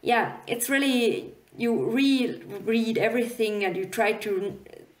yeah, it's really, you read everything and you try to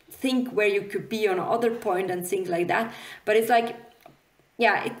think where you could be on other point and things like that. But it's like,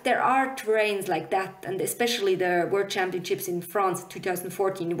 yeah, there are terrains like that, and especially the World Championships in France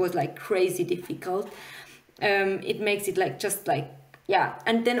 2014, it was like crazy difficult. It makes it like just like, yeah,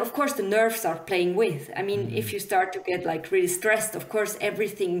 and then of course the nerves are playing with. I mean, if you start to get like really stressed, of course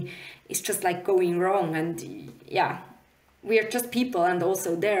everything is just like going wrong, and yeah, we are just people, and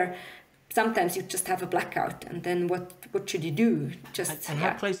also there sometimes you just have a blackout, and then what should you do? Just and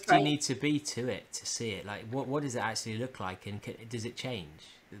how close do you need to be to it to see it? Like what does it actually look like, and does it change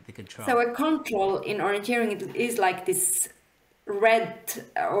the control? So a control in orienteering, it is like this red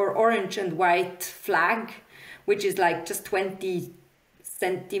or orange and white flag, which is like just 20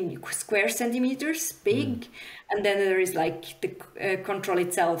 square centimeters big, and then there is like the control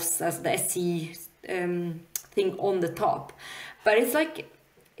itself as the SC thing on the top. But it's like,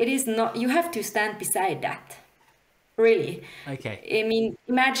 it is not, you have to stand beside that, really. Okay. I mean,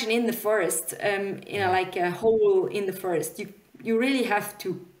 imagine in the forest, like a hole in the forest, you really have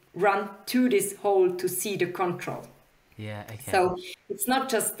to run to this hole to see the control. Yeah, okay. So it's not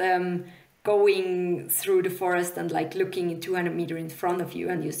just going through the forest and like looking in 200 meters in front of you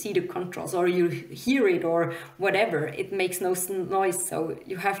and you see the controls, or you hear it or whatever. It makes no noise, so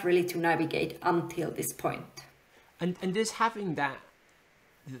you have really to navigate until this point. And does having that,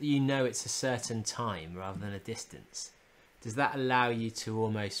 you know, it's a certain time rather than a distance, does that allow you to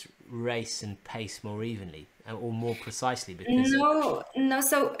almost race and pace more evenly or more precisely? Because no.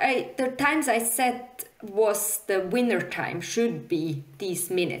 So the times I set was the winner time should be these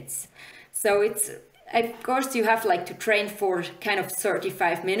minutes. So it's, of course, you have like to train for kind of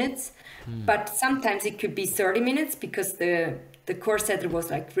 35 minutes, but sometimes it could be 30 minutes because the course setter was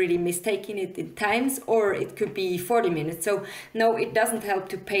like really mistaking it in times, or it could be 40 minutes. So no, it doesn't help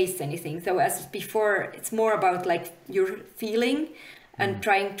to pace anything. So as before, it's more about like your feeling and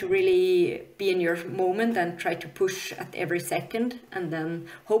trying to really be in your moment and try to push at every second, and then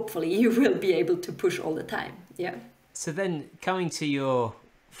hopefully you will be able to push all the time. Yeah. So then coming to your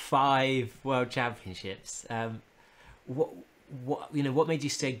 5 World Championships, what made you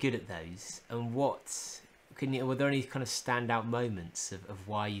stay good at those, and were there any kind of standout moments of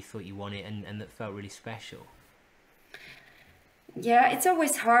why you thought you won it and that felt really special? Yeah, it's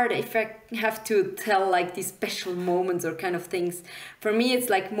always hard if I have to tell like these special moments or kind of things. For me, it's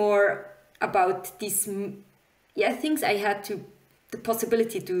like more about these things I had the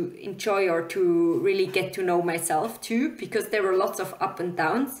possibility to enjoy or to really get to know myself too, because there were lots of up and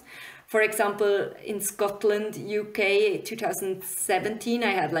downs. For example, in Scotland, UK, 2017,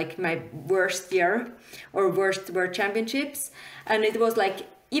 I had like my worst year or worst World Championships. And it was like,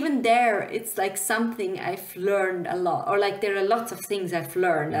 even there, it's like something I've learned a lot, or like there are lots of things I've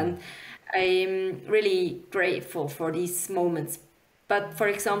learned, and I'm really grateful for these moments. But for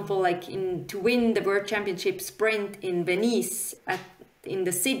example, like to win the World Championship sprint in Venice in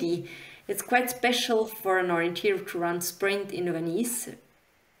the city, it's quite special for an orienteer to run sprint in Venice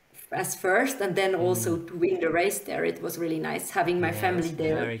as first, and then also to win the race there. It was really nice having my family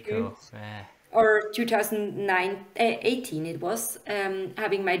there. Very cool. Yeah. Or 2018 it was,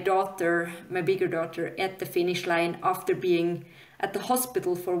 having my bigger daughter at the finish line after being at the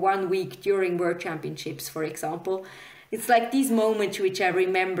hospital for 1 week during World Championships, for example. It's like these moments which I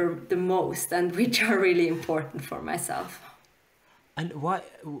remember the most and which are really important for myself. And why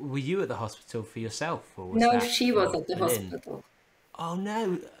were you at the hospital for yourself? Or was no, that she was at the hospital. Oh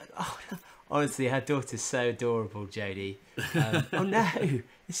no! Oh, honestly, her daughter's so adorable, Jody. Oh no!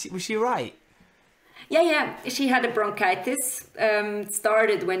 Was she right? Yeah. She had a bronchitis.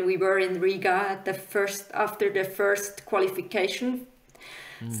 Started when we were in Riga after the first qualification.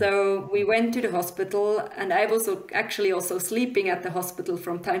 So we went to the hospital, and I was actually also sleeping at the hospital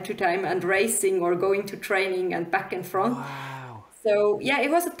from time to time and racing or going to training and back and front. Wow. So yeah,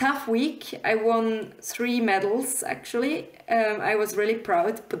 it was a tough week. I won 3 medals actually. I was really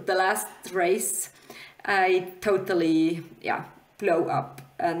proud, but the last race I totally blow up.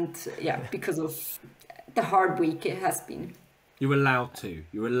 and because of the hard week it has been. You're allowed to.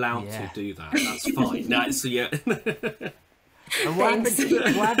 You're allowed to do that. That's fine. That's And what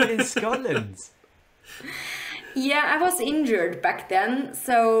happened in Scotland? Yeah, I was injured back then,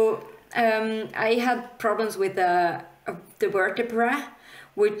 so I had problems with the vertebra,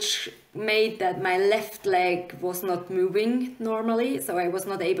 which made that my left leg was not moving normally, so I was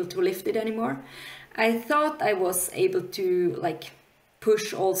not able to lift it anymore. I thought I was able to like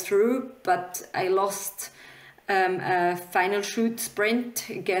push all through, but I lost a final shoot sprint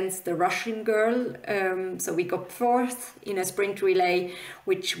against the Russian girl. So we got fourth in a sprint relay,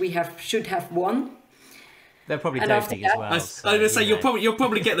 which we should have won. They're probably doping as well. I was going to say you'll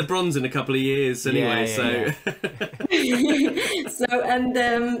probably get the bronze in a couple of years anyway.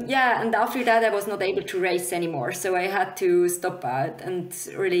 And after that I was not able to race anymore, so I had to stop out. And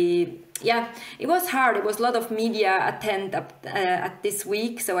really, it was hard. It was a lot of media attend at this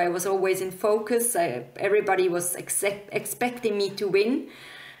week, so I was always in focus. Everybody was expecting me to win,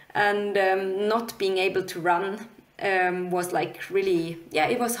 and not being able to run was like really,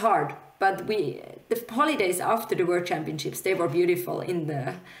 it was hard. But the holidays after the World Championships, they were beautiful in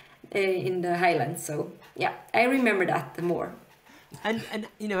the Highlands. So I remember that the more. And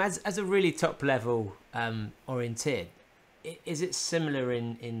you know, as a really top level orienteer, is it similar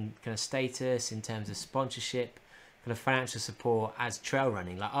in kind of status in terms of sponsorship, kind of financial support as trail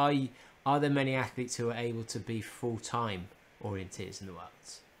running? Like, are there many athletes who are able to be full-time orienteers in the world?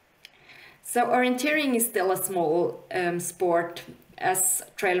 So orienteering is still a small sport, as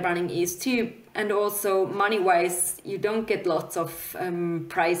trail running is too, and also money-wise, you don't get lots of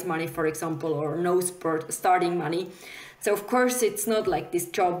prize money, for example, or no starting money. So of course, it's not like this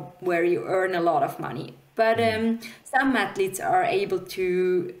job where you earn a lot of money. But some athletes are able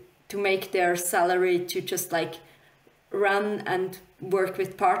to make their salary to just like run and work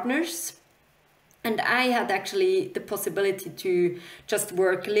with partners. And I had actually the possibility to just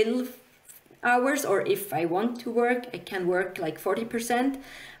work little hours, or if I want to work, I can work like 40%.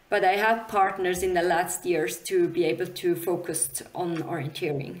 But I have partners in the last years to be able to focus on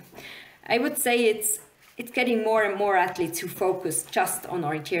orienteering. I would say it's getting more and more athletes who focus just on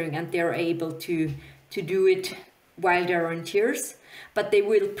orienteering, and they're able to do it while they're orienteers, but they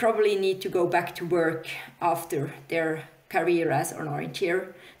will probably need to go back to work after their career as an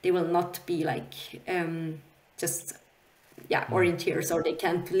orienteer. They will not be like orienteers, or they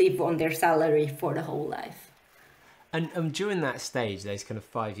can't live on their salary for the whole life. And during that stage, those kind of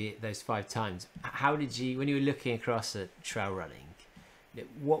 5 years, those 5 times, how did you, when you were looking across at trail running,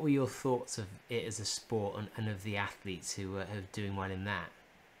 what were your thoughts of it as a sport and of the athletes who are doing well in that?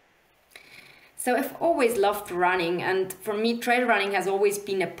 So I've always loved running, and for me, trail running has always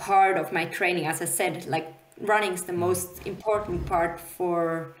been a part of my training. As I said, like running is the most important part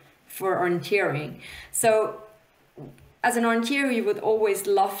for orienteering. So as an orienteer, you would always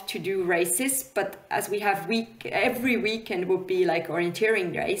love to do races, but as we have every weekend would be like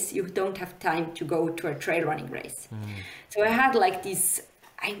orienteering race, you don't have time to go to a trail running race. So I had like this,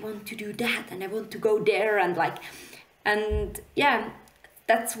 I want to do that and I want to go there, and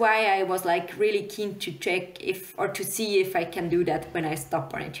that's why I was like really keen to check to see if I can do that when I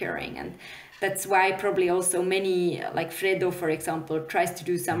stop orienteering. And that's why probably also many, like Fredo, for example, tries to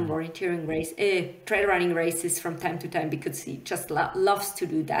do some orienteering trail running races from time to time, because he just loves to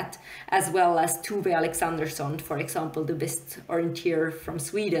do that, as well as Tove Alexandersson, for example, the best orienteer from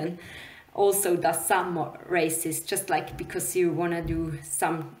Sweden, also does some races, just like because you want to do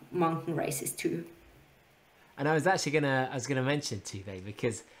some mountain races too. And I was actually gonna mention Tove,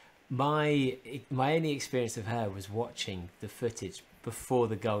 because my only experience of her was watching the footage before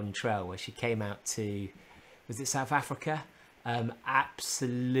the Golden Trail, where she came out to, was it South Africa?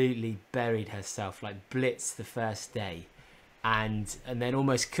 Absolutely buried herself, like blitzed the first day, and then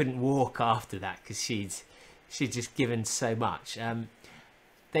almost couldn't walk after that because she'd just given so much.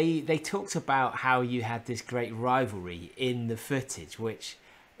 They talked about how you had this great rivalry in the footage, which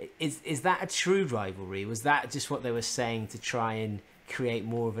is that a true rivalry? Was that just what they were saying to try and create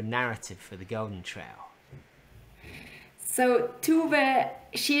more of a narrative for the Golden Trail? So Tove,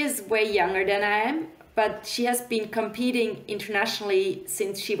 she is way younger than I am, but she has been competing internationally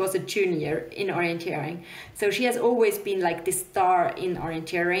since she was a junior in orienteering. So she has always been like the star in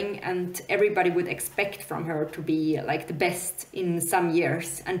orienteering, and everybody would expect from her to be like the best in some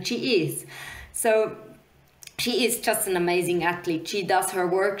years, and she is. So she is just an amazing athlete. She does her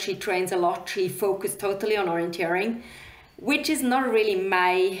work, she trains a lot, she focuses totally on orienteering, which is not really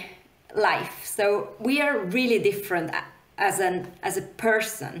my life. So we are really different as a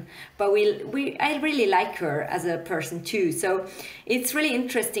person, but I really like her as a person too. So it's really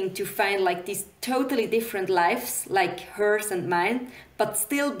interesting to find like these totally different lives, like hers and mine, but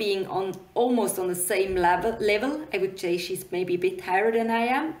still being on almost on the same level. I would say she's maybe a bit higher than I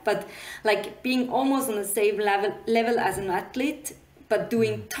am, but like being almost on the same level as an athlete, but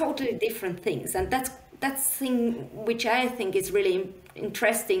doing totally different things. And that's thing which I think is really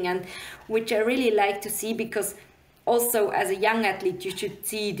interesting, and which I really like to see, because also as a young athlete you should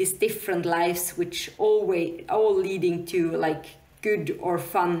see these different lives, which all leading to like good or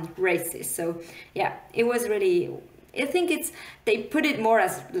fun races. So yeah, it was really, I think they put it more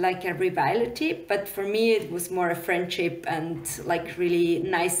as like a rivalry, but for me it was more a friendship and like really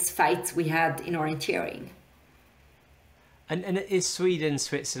nice fights we had in orienteering. And is Sweden,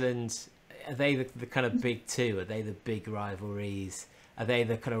 Switzerland, are they the kind of big two? Are they the big rivalries? Are they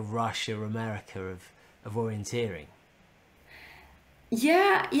the kind of Russia, America of orienteering?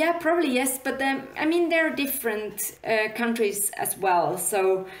 Yeah, probably yes. But I mean, there are different countries as well.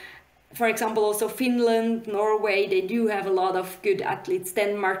 So, for example, also Finland, Norway, they do have a lot of good athletes.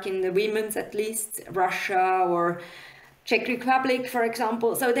 Denmark in the women's at least, Russia or Czech Republic, for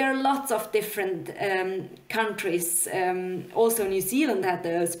example. So there are lots of different countries. Also, New Zealand had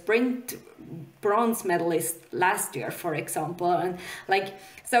the sprint bronze medalist last year, for example, and like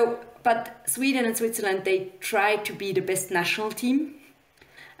so. But Sweden and Switzerland, they try to be the best national team,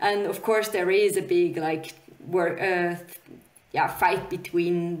 and of course there is a big like fight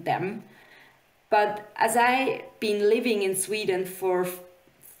between them. But as I've been living in Sweden for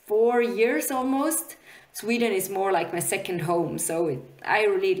 4 years almost, Sweden is more like my second home. So I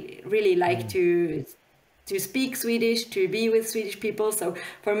really like to speak Swedish, to be with Swedish people. So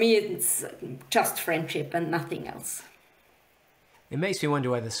for me, it's just friendship and nothing else. It makes me wonder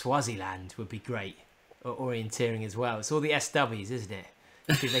whether Swaziland would be great at orienteering as well. It's all the SWs, isn't it?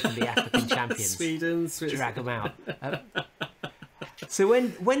 See if they can be African champions. Sweden. Drag them out. So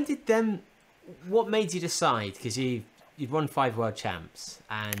when did them? What made you decide? Because you'd won 5 world champs,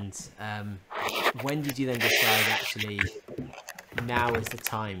 and when did you then decide actually now is the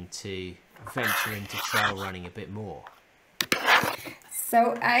time to venture into trail running a bit more?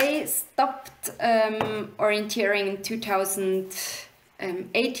 So I stopped orienteering in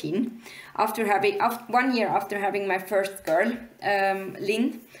 2018 after 1 year after having my first girl,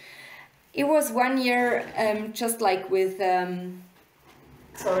 Lynn. It was 1 year just like with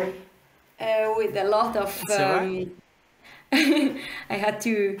with a lot of I had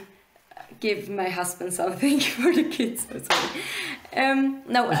to give my husband something for the kids.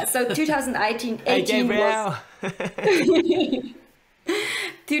 So 2018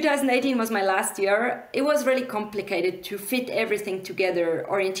 2018 was my last year. It was really complicated to fit everything together,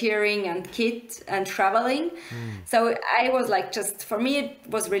 orienteering and kit and traveling. So I was like, just for me, it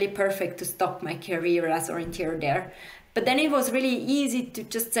was really perfect to stop my career as orienteer there. But then it was really easy to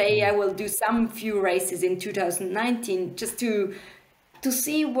just say I will do some few races in 2019 just to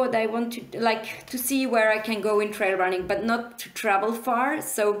see what I want to, like, to see where I can go in trail running, but not to travel far.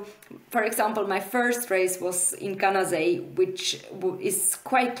 So, for example, my first race was in Canazei, which is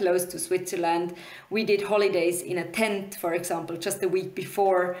quite close to Switzerland. We did holidays in a tent, for example, just a week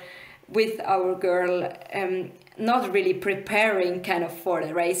before with our girl, not really preparing kind of for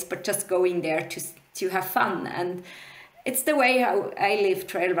the race, but just going there to have fun. And it's the way how I live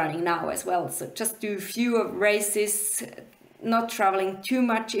trail running now as well. So just do few races, not traveling too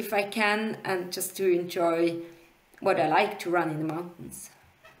much if I can, and just to enjoy what I like to run in the mountains.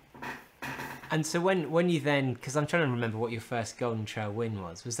 And so when you then, because I'm trying to remember what your first Golden Trail win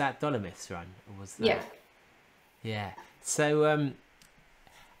was that Dolomites run? Or was that... Yeah. So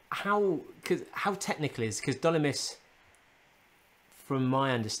how technical is, because Dolomites, from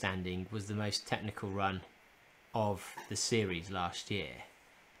my understanding, was the most technical run of the series last year.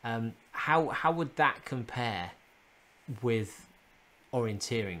 How would that compare with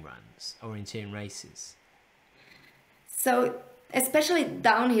orienteering races? So especially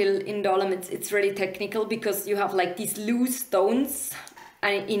downhill in Dolomites, it's really technical because you have like these loose stones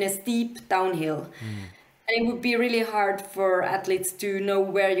in a steep downhill. And it would be really hard for athletes to know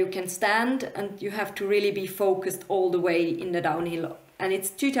where you can stand, and you have to really be focused all the way in the downhill. And it's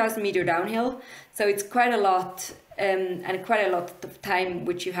 2,000 meter downhill, so it's quite a lot, and quite a lot of time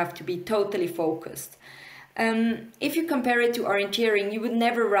which you have to be totally focused. If you compare it to orienteering, you would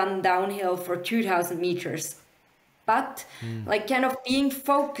never run downhill for 2,000 meters. But like kind of being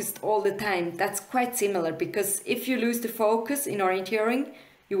focused all the time, that's quite similar, because if you lose the focus in orienteering,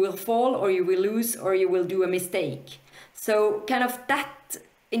 you will fall, or you will lose, or you will do a mistake. So kind of that,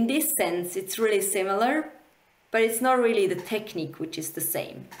 in this sense, it's really similar. but it's not really the technique which is the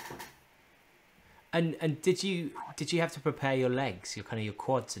same. And did you have to prepare your legs, your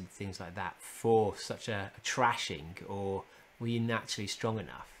quads and things like that for such a trashing, or were you naturally strong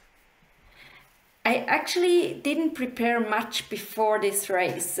enough? I actually didn't prepare much before this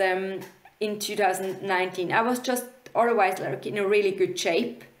race in 2019. I was just otherwise like in a really good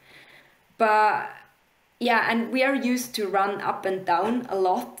shape. But yeah, and we are used to run up and down a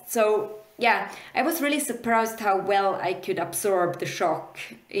lot. So yeah, I was really surprised how well I could absorb the shock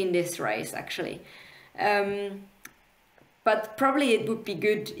in this race actually. But probably it would be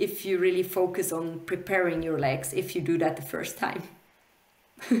good if you really focus on preparing your legs if you do that the first time.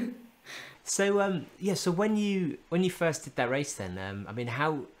 So so when you first did that race, then I mean,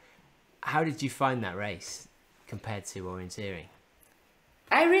 how did you find that race compared to orienteering?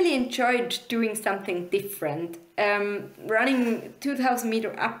 I really enjoyed doing something different. Running 2,000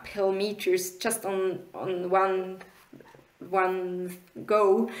 meter uphill meters just on one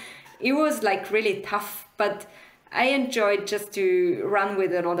go, it was like really tough. But I enjoyed just to run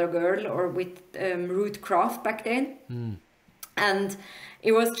with another girl or with Ruth Croft back then, and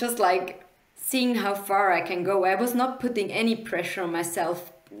it was just like seeing how far I can go. I was not putting any pressure on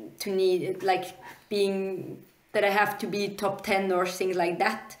myself to need like being that I have to be top 10 or things like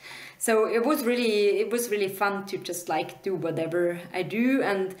that. So it was really fun to just like do whatever I do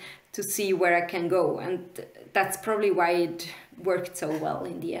and to see where I can go, and that's probably why it worked so well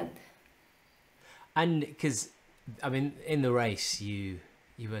in the end. And because I mean, in the race you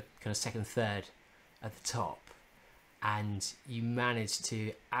were kind of second, third at the top, and you managed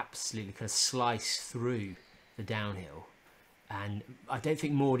to absolutely kind of slice through the downhill. And I don't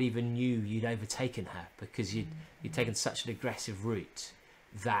think Maud even knew you'd overtaken her, because you'd taken such an aggressive route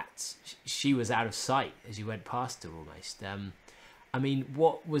that she was out of sight as you went past her almost. I mean,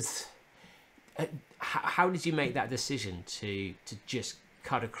 what was... how did you make that decision to just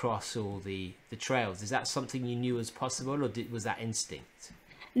cut across all the trails? Is that something you knew was possible, or was that instinct?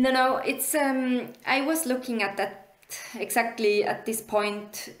 No, it's... I was looking at that exactly at this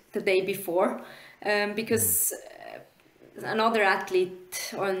point the day before, because... another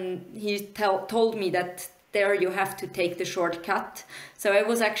athlete told me that there you have to take the shortcut. So I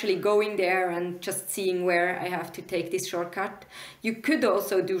was actually going there and just seeing where I have to take this shortcut. You could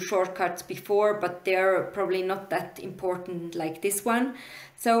also do shortcuts before, but they're probably not that important like this one.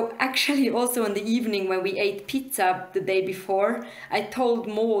 So actually also in the evening when we ate pizza the day before, I told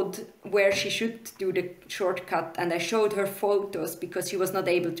Maud where she should do the shortcut, and I showed her photos because she was not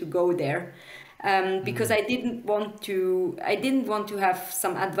able to go there. Because I didn't want to have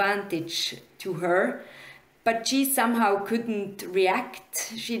some advantage to her, but she somehow couldn't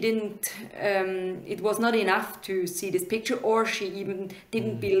react. She didn't, it was not enough to see this picture, or she even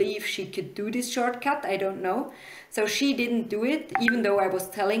didn't believe she could do this shortcut, I don't know. So she didn't do it, even though I was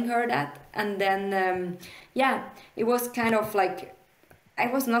telling her that. And then, it was kind of like,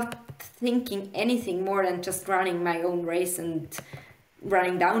 I was not thinking anything more than just running my own race and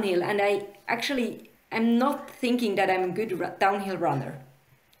running downhill. And I'm not thinking that I'm a good downhill runner.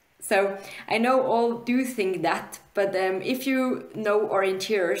 So I know all do think that, but if you know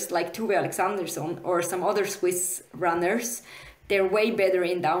orienteers like Tove Alexandersson or some other Swiss runners, they're way better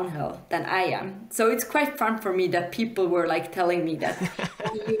in downhill than I am. So it's quite fun for me that people were like telling me that,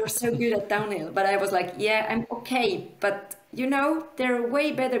 oh, you're so good at downhill. But I was like, yeah, I'm okay. But you know, they're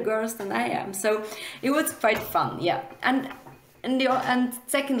way better girls than I am. So it was quite fun, yeah. And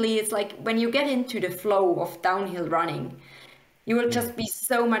secondly, it's like when you get into the flow of downhill running, you will just be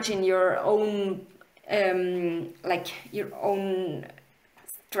so much in your own,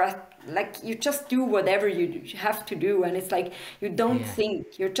 you just do whatever you have to do, and it's like you don't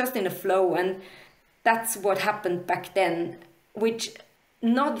think, you're just in a flow, and that's what happened back then, which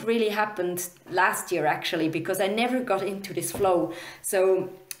not really happened last year actually, because I never got into this flow. So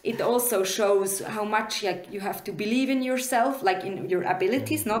it also shows how much you have to believe in yourself, like in your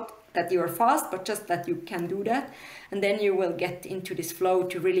abilities, not that you are fast, but just that you can do that. And then you will get into this flow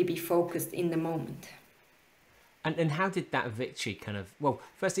to really be focused in the moment. And how did that victory kind of... Well,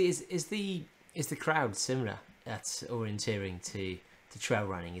 firstly, is the crowd similar at orienteering to trail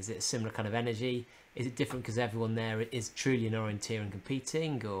running? Is it a similar kind of energy? Is it different because everyone there is truly an orienteering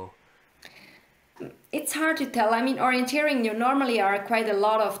competing, or...? It's hard to tell. I mean, orienteering, you normally are quite a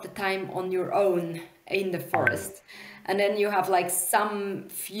lot of the time on your own in the forest. And then you have like some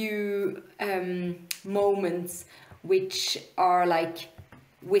few moments which are like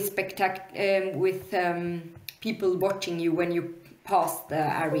with people watching you when you pass the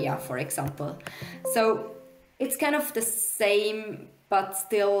area, for example. So it's kind of the same, but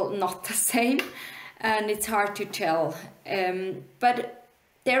still not the same. and it's hard to tell. But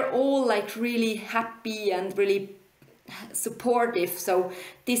they're all like really happy and really supportive, so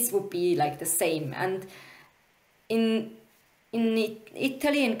this would be like the same. And in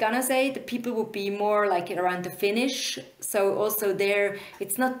Italy and Ganasay, the people would be more like around the finish, so also there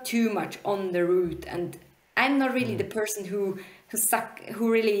it's not too much on the route, and I'm not really the person who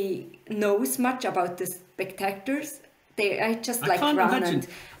really knows much about the spectators. I just like run and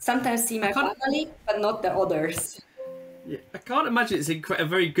sometimes see my family, but not the others. Yeah, I can't imagine it's a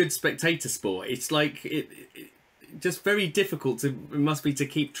very good spectator sport. It's like it just very difficult it must be to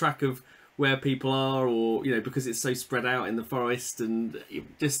keep track of where people are, or because it's so spread out in the forest, and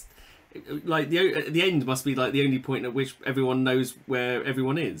just like the end must be like the only point at which everyone knows where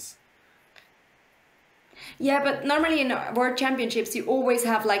everyone is. Yeah, but normally in World Championships you always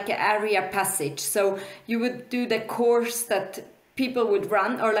have like an area passage, so you would do the course that people would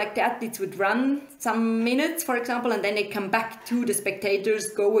run, or like the athletes would run some minutes, for example, and then they come back to the spectators,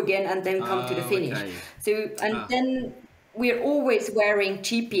 go again, and then come to the finish. Okay. So then we're always wearing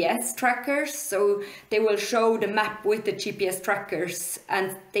GPS trackers, so they will show the map with the GPS trackers,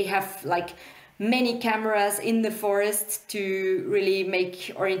 and they have like many cameras in the forest to really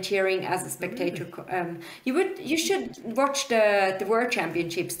make orienteering as a spectator. You should watch the World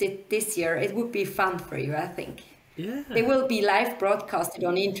Championships this year. It would be fun for you, I think. Yeah. They will be live broadcasted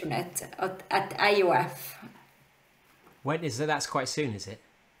on internet at IOF. When is that? That's quite soon, is it?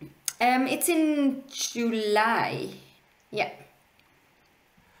 It's in July. Yeah.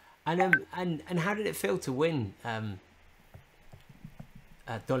 And how did it feel to win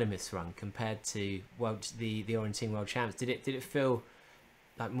Dolomites run compared to the Orienteering World Champs? Did it feel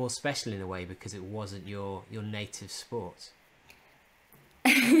like more special in a way because it wasn't your native sport?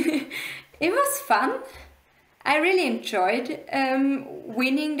 It was fun. I really enjoyed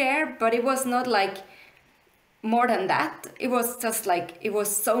winning there, but it was not like more than that. It was just like, it was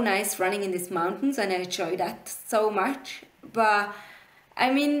so nice running in these mountains, and I enjoyed that so much. But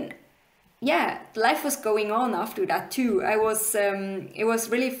I mean, yeah, life was going on after that too. It was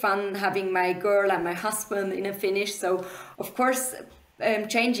really fun having my girl and my husband in a finish. So of course,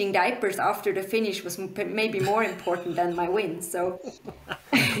 changing diapers after the finish was maybe more important than my win. So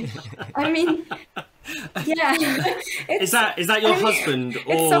I mean, yeah. Is that your husband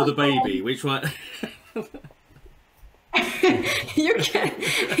or so the baby? Fun. Which one? You can.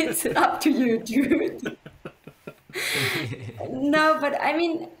 It's up to you, Jude. No, but I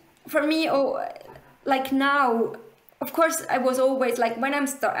mean, for me, like now, of course, I was always like, when I'm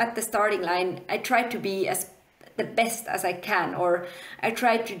at the starting line, I try to be the best as I can, or I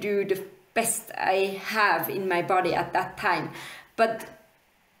try to do the best I have in my body at that time. But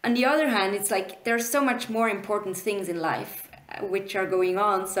on the other hand, it's like there's so much more important things in life which are going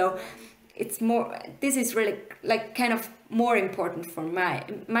on. So it's more, this is really like kind of more important for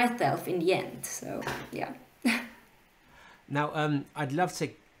myself in the end. So yeah. Now, I'd love to,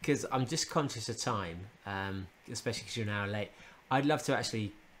 because I'm just conscious of time, especially because you're an hour late. I'd love to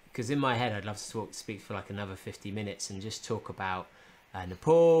actually, because in my head, I'd love to speak for like another 50 minutes and just talk about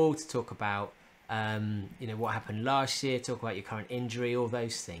Nepal, to talk about what happened last year, talk about your current injury, all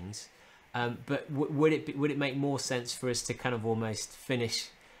those things. But would it make more sense for us to kind of almost finish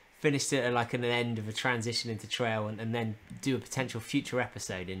it at like an end of a transition into trail, and then do a potential future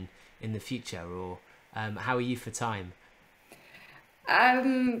episode in the future, or how are you for time? I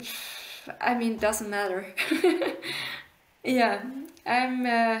mean, doesn't matter. Yeah,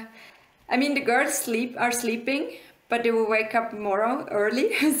 I mean, the girls are sleeping, but they will wake up tomorrow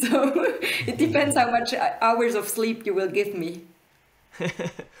early. So it depends how much hours of sleep you will give me.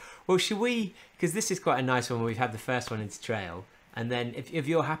 Well, should we? Because this is quite a nice one. We've had the first one into trail, and then if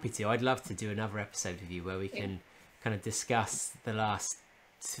you're happy to, I'd love to do another episode with you where we can kind of discuss the last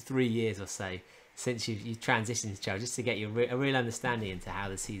 3 years or so since you've transitioned to trail, just to get you a real understanding into how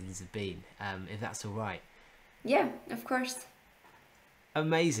the seasons have been, if that's all right. Yeah, of course.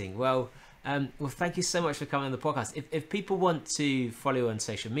 Amazing. Well, thank you so much for coming on the podcast. If people want to follow you on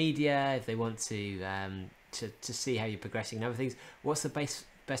social media, if they want to see how you're progressing and other things, what's the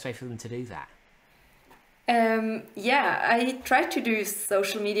best way for them to do that? Yeah, I try to do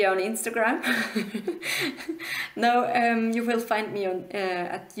social media on Instagram. No, you will find me on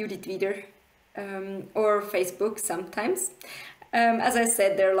at Judith Wyder, or Facebook sometimes. As I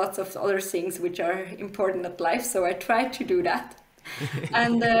said, there are lots of other things which are important in life, so I try to do that.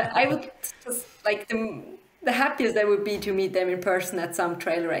 And I would just like the happiest I would be to meet them in person at some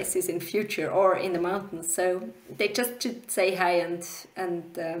trail races in future or in the mountains. So they just should say hi,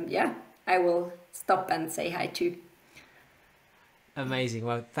 and yeah, I will stop and say hi too. Amazing.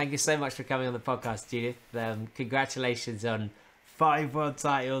 Well, thank you so much for coming on the podcast, Judith. Congratulations on 5 world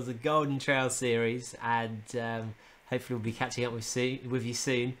titles, a Golden Trail series, and hopefully we'll be catching up with you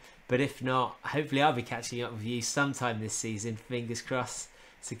soon. But if not, hopefully I'll be catching up with you sometime this season. Fingers crossed.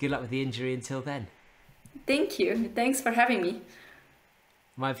 So good luck with the injury until then. Thank you. Thanks for having me.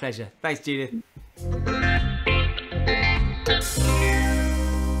 My pleasure. Thanks, Judith.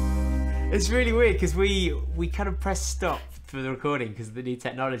 It's really weird because we kind of press stop for the recording because of the new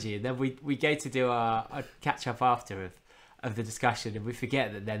technology, and then we go to do our catch up after of the discussion, and we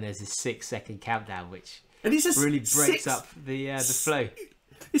forget that then there's a 6-second countdown, which really breaks up the flow.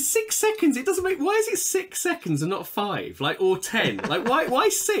 It's 6 seconds. It doesn't make. Why is it 6 seconds and not 5? Like, or 10? Like, why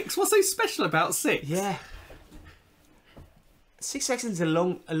 6? What's so special about 6? Yeah. 6 seconds is a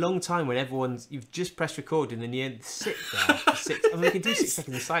long time when you've just pressed record and then you sit there. I mean, we can do 6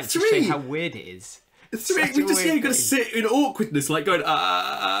 seconds of silence to show how weird it is. 3. We just got to sit in awkwardness, like going,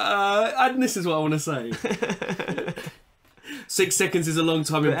 and this is what I want to say. 6 seconds is a long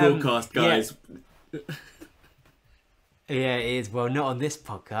time in broadcast, guys. Yeah, it is. Well, not on this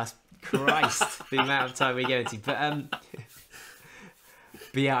podcast. Christ, the amount of time we go into. But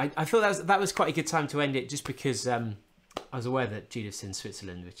yeah, I thought that was quite a good time to end it, just because I was aware that Judith's in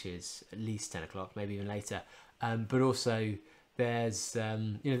Switzerland, which is at least 10 o'clock, maybe even later. But also, there's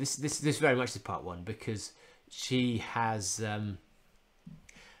this very much is part 1, because she has her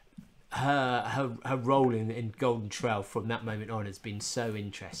role in Golden Trail from that moment on has been so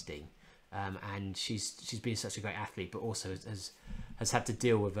interesting. And she's been such a great athlete, but also has had to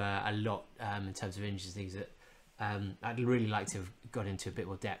deal with a lot in terms of injuries, things that I'd really like to have got into a bit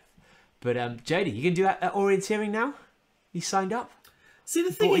more depth. But Jody, you can do orienteering now? You signed up? See,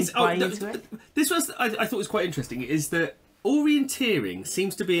 the thing is, this was I thought was quite interesting, is that orienteering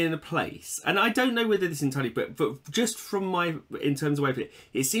seems to be in a place, and I don't know whether this entirely, but just from in terms of way of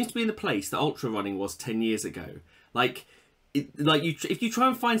it seems to be in a place that ultra running was 10 years ago. If you try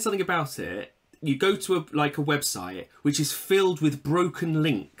and find something about it, you go to a website which is filled with broken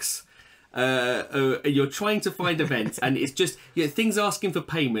links. You're trying to find events, and it's just things asking for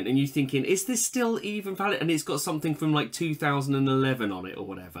payment, and you thinking, is this still even valid? And it's got something from 2011 on it or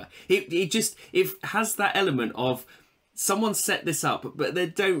whatever. It has that element of someone set this up, but they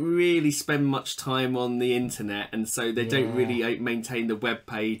don't really spend much time on the internet, and so they don't really maintain the web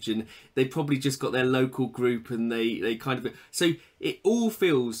page, and they probably just got their local group, and they kind of, so it all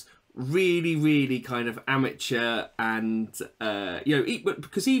feels really, really kind of amateur, and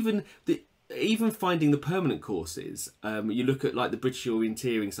because even finding the permanent courses, you look at the British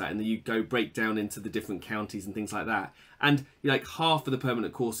Orienteering site, and then you go break down into the different counties and things like that, and half of the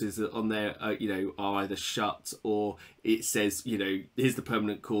permanent courses on there are either shut, or it says here's the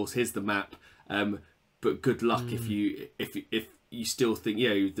permanent course, here's the map, but good luck if you still think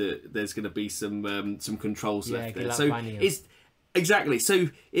that there's going to be some controls left there. So it's exactly, so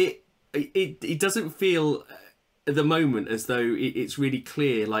it doesn't feel at the moment as though it's really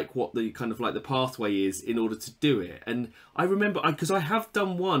clear what the kind of the pathway is in order to do it. And I remember, because I have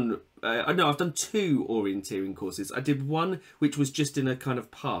done one, I've done 2 orienteering courses. I did one which was just in a kind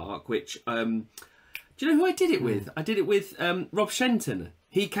of park, which do you know who I did it with? I did it with Rob Shenton.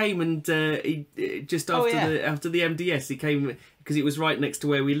 He came and he just after the MDS, he came because it was right next to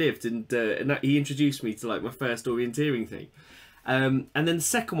where we lived, and he introduced me to my first orienteering thing. And then the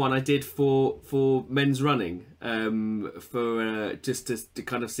second one I did for men's running, just to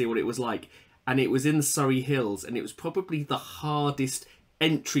kind of see what it was like, and it was in the Surrey Hills, and it was probably the hardest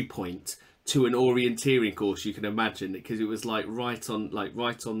entry point to an orienteering course you can imagine, because it was right on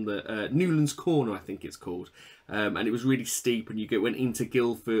the Newlands Corner, I think it's called, and it was really steep, and you went into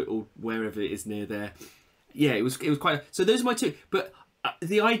Guildford or wherever it is near there. Yeah, it was quite. So those are my 2. But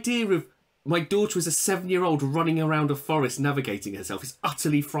the idea of my daughter as a 7-year-old running around a forest navigating herself is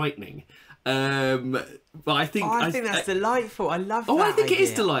utterly frightening. But I think that's delightful. I love that. I think idea. It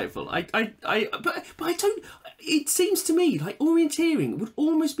is delightful. But I don't. It seems to me orienteering would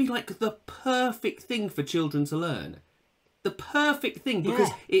almost be the perfect thing for children to learn. The perfect thing, because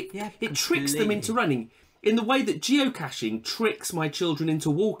it tricks them into running in the way that geocaching tricks my children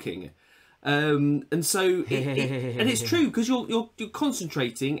into walking. And so and it's true, because you're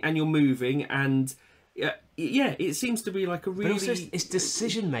concentrating and you're moving, and it seems to be a really. But also it's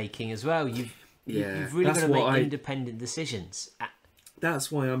decision making as well. You've really got to make independent decisions.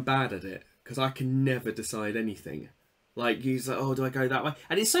 That's why I'm bad at it, because I can never decide anything. He's oh, do I go that way?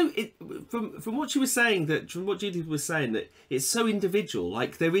 And it's so from what she was saying, from what Judith was saying, that it's so individual.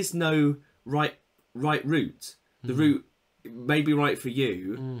 There is no right route. The route may be right for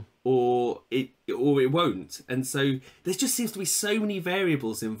you, or it won't. And so there just seems to be so many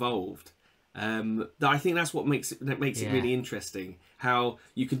variables involved. That I think that's what makes it really interesting. How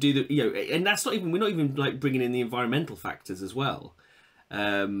you can do and that's not even, we're not even like bringing in the environmental factors as well.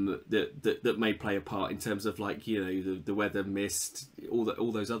 That may play a part in terms of like the weather, mist,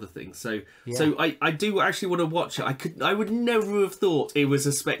 all those other things. So I do actually want to watch it. I would never have thought it was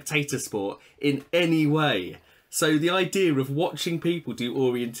a spectator sport in any way. So the idea of watching people do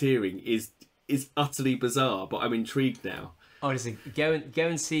orienteering is utterly bizarre, but I'm intrigued now. Honestly, go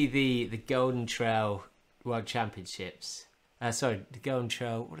and see the Golden Trail World Championships. The Golden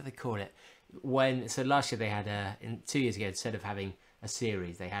Trail. What do they call it? Last year they had 2 years ago, instead of having a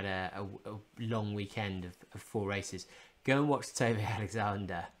series, they had a long weekend of 4 races. Go and watch Toby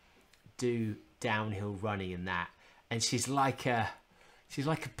Alexander do downhill running in that, and she's like a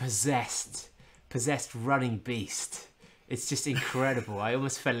possessed running beast. It's just incredible. I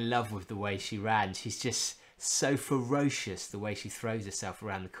almost fell in love with the way she ran. She's just so ferocious, the way she throws herself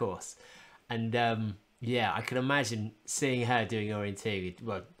around the course. And I can imagine seeing her doing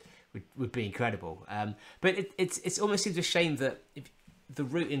orienteering would be incredible. But it's almost seems a shame that the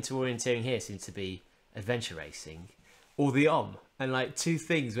route into orienteering here seems to be adventure racing or the OM, and like 2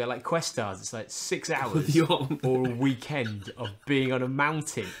 things where like Quest Stars, it's like 6 hours or a weekend of being on a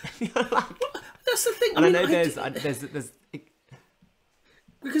mountain. That's the thing. And I know there's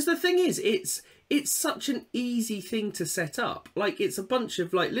because the thing is, it's such an easy thing to set up. Like, it's a bunch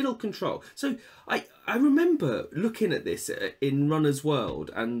of like little control. So I remember looking at this in Runner's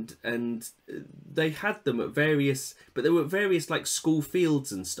World, and they had them at various, but they were at various like school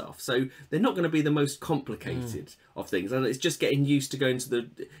fields and stuff. So they're not going to be the most complicated of things, and it's just getting used to going to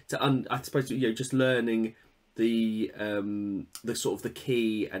I suppose just learning the sort of the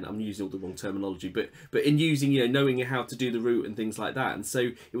key, and I'm using all the wrong terminology, but in using knowing how to do the route and things like that. And so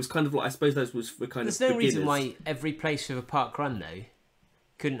it was kind of like, I suppose those was for kind of there's no beginners. reason why every place with a park run though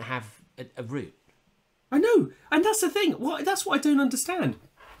couldn't have a route. I know, and that's the thing. That's what I don't understand.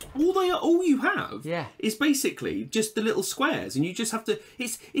 All you have is basically just the little squares, and you just have to.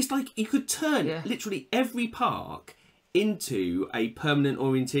 It's like you could turn literally every park into a permanent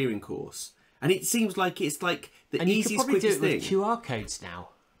orienteering course. And it seems like it's like the easiest, quickest thing. And you could probably do it with QR codes now.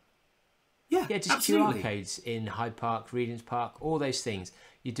 Yeah, just absolutely. QR codes in Hyde Park, Regent's Park, all those things.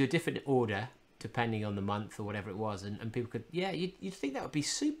 You do a different order depending on the month or whatever it was, and people could. Yeah, you'd think that would be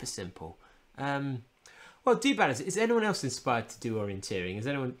super simple. Well, do balance. Is anyone else inspired to do orienteering? Has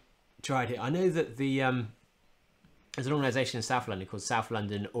anyone tried it? I know that there's an organisation in South London called South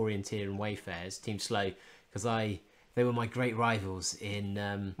London Orienteering Wayfarers, Team Slow, because they were my great rivals in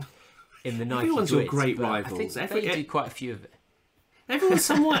the Nike. Everyone's your great rivals. I think they do quite a few of it. Everyone's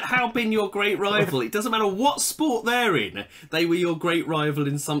somewhat been your great rival. It doesn't matter what sport they're in. They were your great rival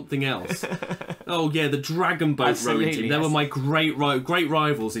in something else. Oh yeah, the Dragon Boat rowing team. They were my great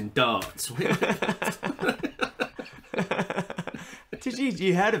rivals in darts. Did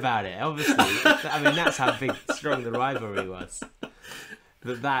you heard about it? Obviously, I mean that's how strong the rivalry was.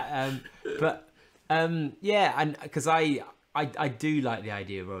 And because I do like the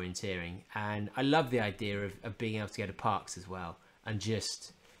idea of orienteering, and I love the idea of being able to go to parks as well, and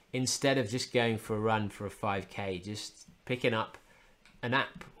just instead of just going for a run for a 5k, just picking up an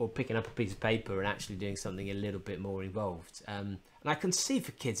app or picking up a piece of paper and actually doing something a little bit more involved. And I can see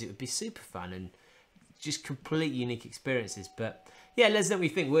for kids it would be super fun and just completely unique experiences. But yeah, let us know what you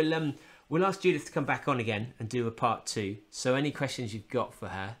think. We'll ask Judith to come back on again and do a part 2. So any questions you've got for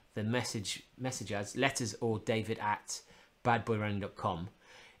her, then message us, letters or david@badboyrunning.com.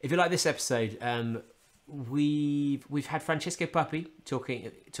 If you like this episode, we've had Francesco Puppi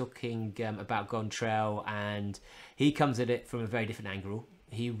talking about Golden Trail, and he comes at it from a very different angle.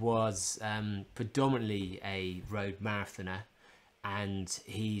 He was predominantly a road marathoner, and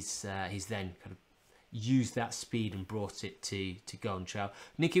he's then kind of used that speed and brought it to Golden Trail.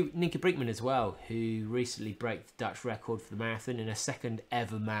 Nicky Brinkman as well, who recently broke the Dutch record for the marathon in a second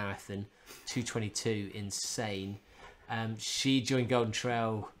ever marathon, 2:22, insane. She joined Golden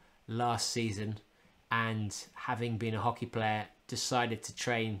Trail last season, and having been a hockey player, decided to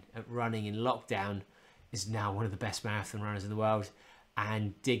train at running in lockdown, is now one of the best marathon runners in the world,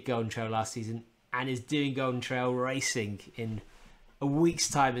 and did Golden Trail last season, and is doing Golden Trail racing in a week's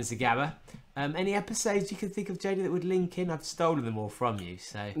time in Zagama. Any episodes you can think of, Jody, that would link in? I've stolen them all from you,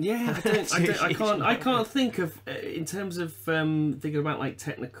 so yeah. I can't think of in terms of thinking about like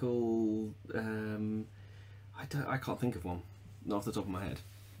technical. I can't think of one, not off the top of my head.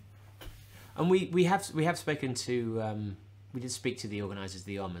 And we have spoken to we did speak to the organisers of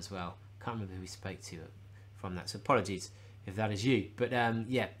the OM as well. Can't remember who we spoke to from that, so apologies if that is you. But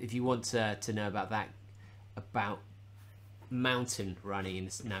yeah, if you want to know about that, about mountain running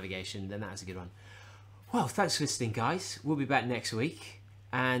and navigation, then that's a good one. Well, thanks for listening, guys. We'll be back next week,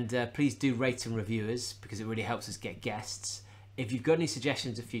 and please do rate and review us, because it really helps us get guests. If you've got any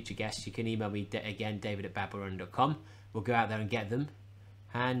suggestions of future guests, you can email me again, david@badboyrunning.com. We'll go out there and get them.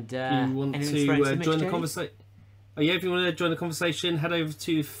 And you want to join the conversation? Oh yeah, if you want to join the conversation, head over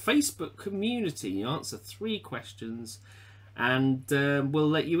to Facebook community. Answer 3 questions, and we'll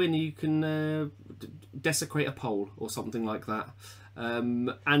let you in. You can desecrate a poll or something like that. And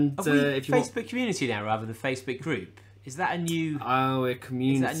if you Facebook community now rather than Facebook group. Is that a new? Oh, a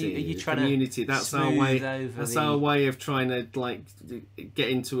community. Are you trying community? To that's our way. That's our way of trying to like get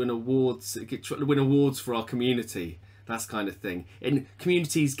into an awards, win awards for our community. That kind of thing. And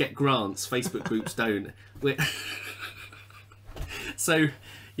communities get grants. Facebook groups don't. So,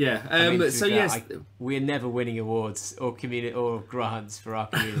 yeah. Yes, we're never winning awards or community or grants for our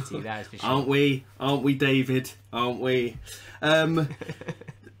community. That is for sure. Aren't we? Aren't we, David? Aren't we?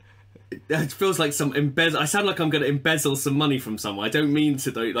 It feels like some embezzle. I sound like I'm going to embezzle some money from someone. I don't mean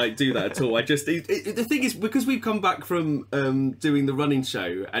to do that at all. I just the thing is, because we've come back from doing the running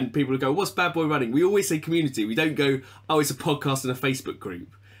show, and people go, "What's Bad Boy Running?" We always say community. We don't go, "Oh, it's a podcast and a Facebook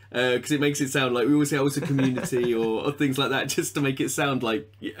group," because it makes it sound like we always say, "Oh, it's a community" or things like that, just to make it sound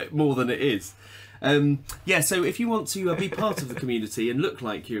like more than it is. So if you want to be part of the community and look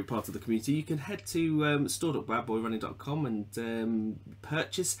like you're part of the community, you can head to store.badboyrunning.com and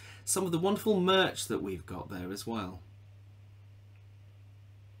purchase some of the wonderful merch that we've got there as well.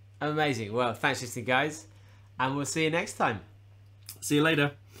 Amazing. Well, thanks for listening, guys, and we'll see you next time. See you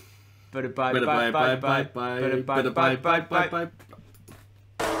later. Bye bye bye bye bye bye bye bye bye bye bye.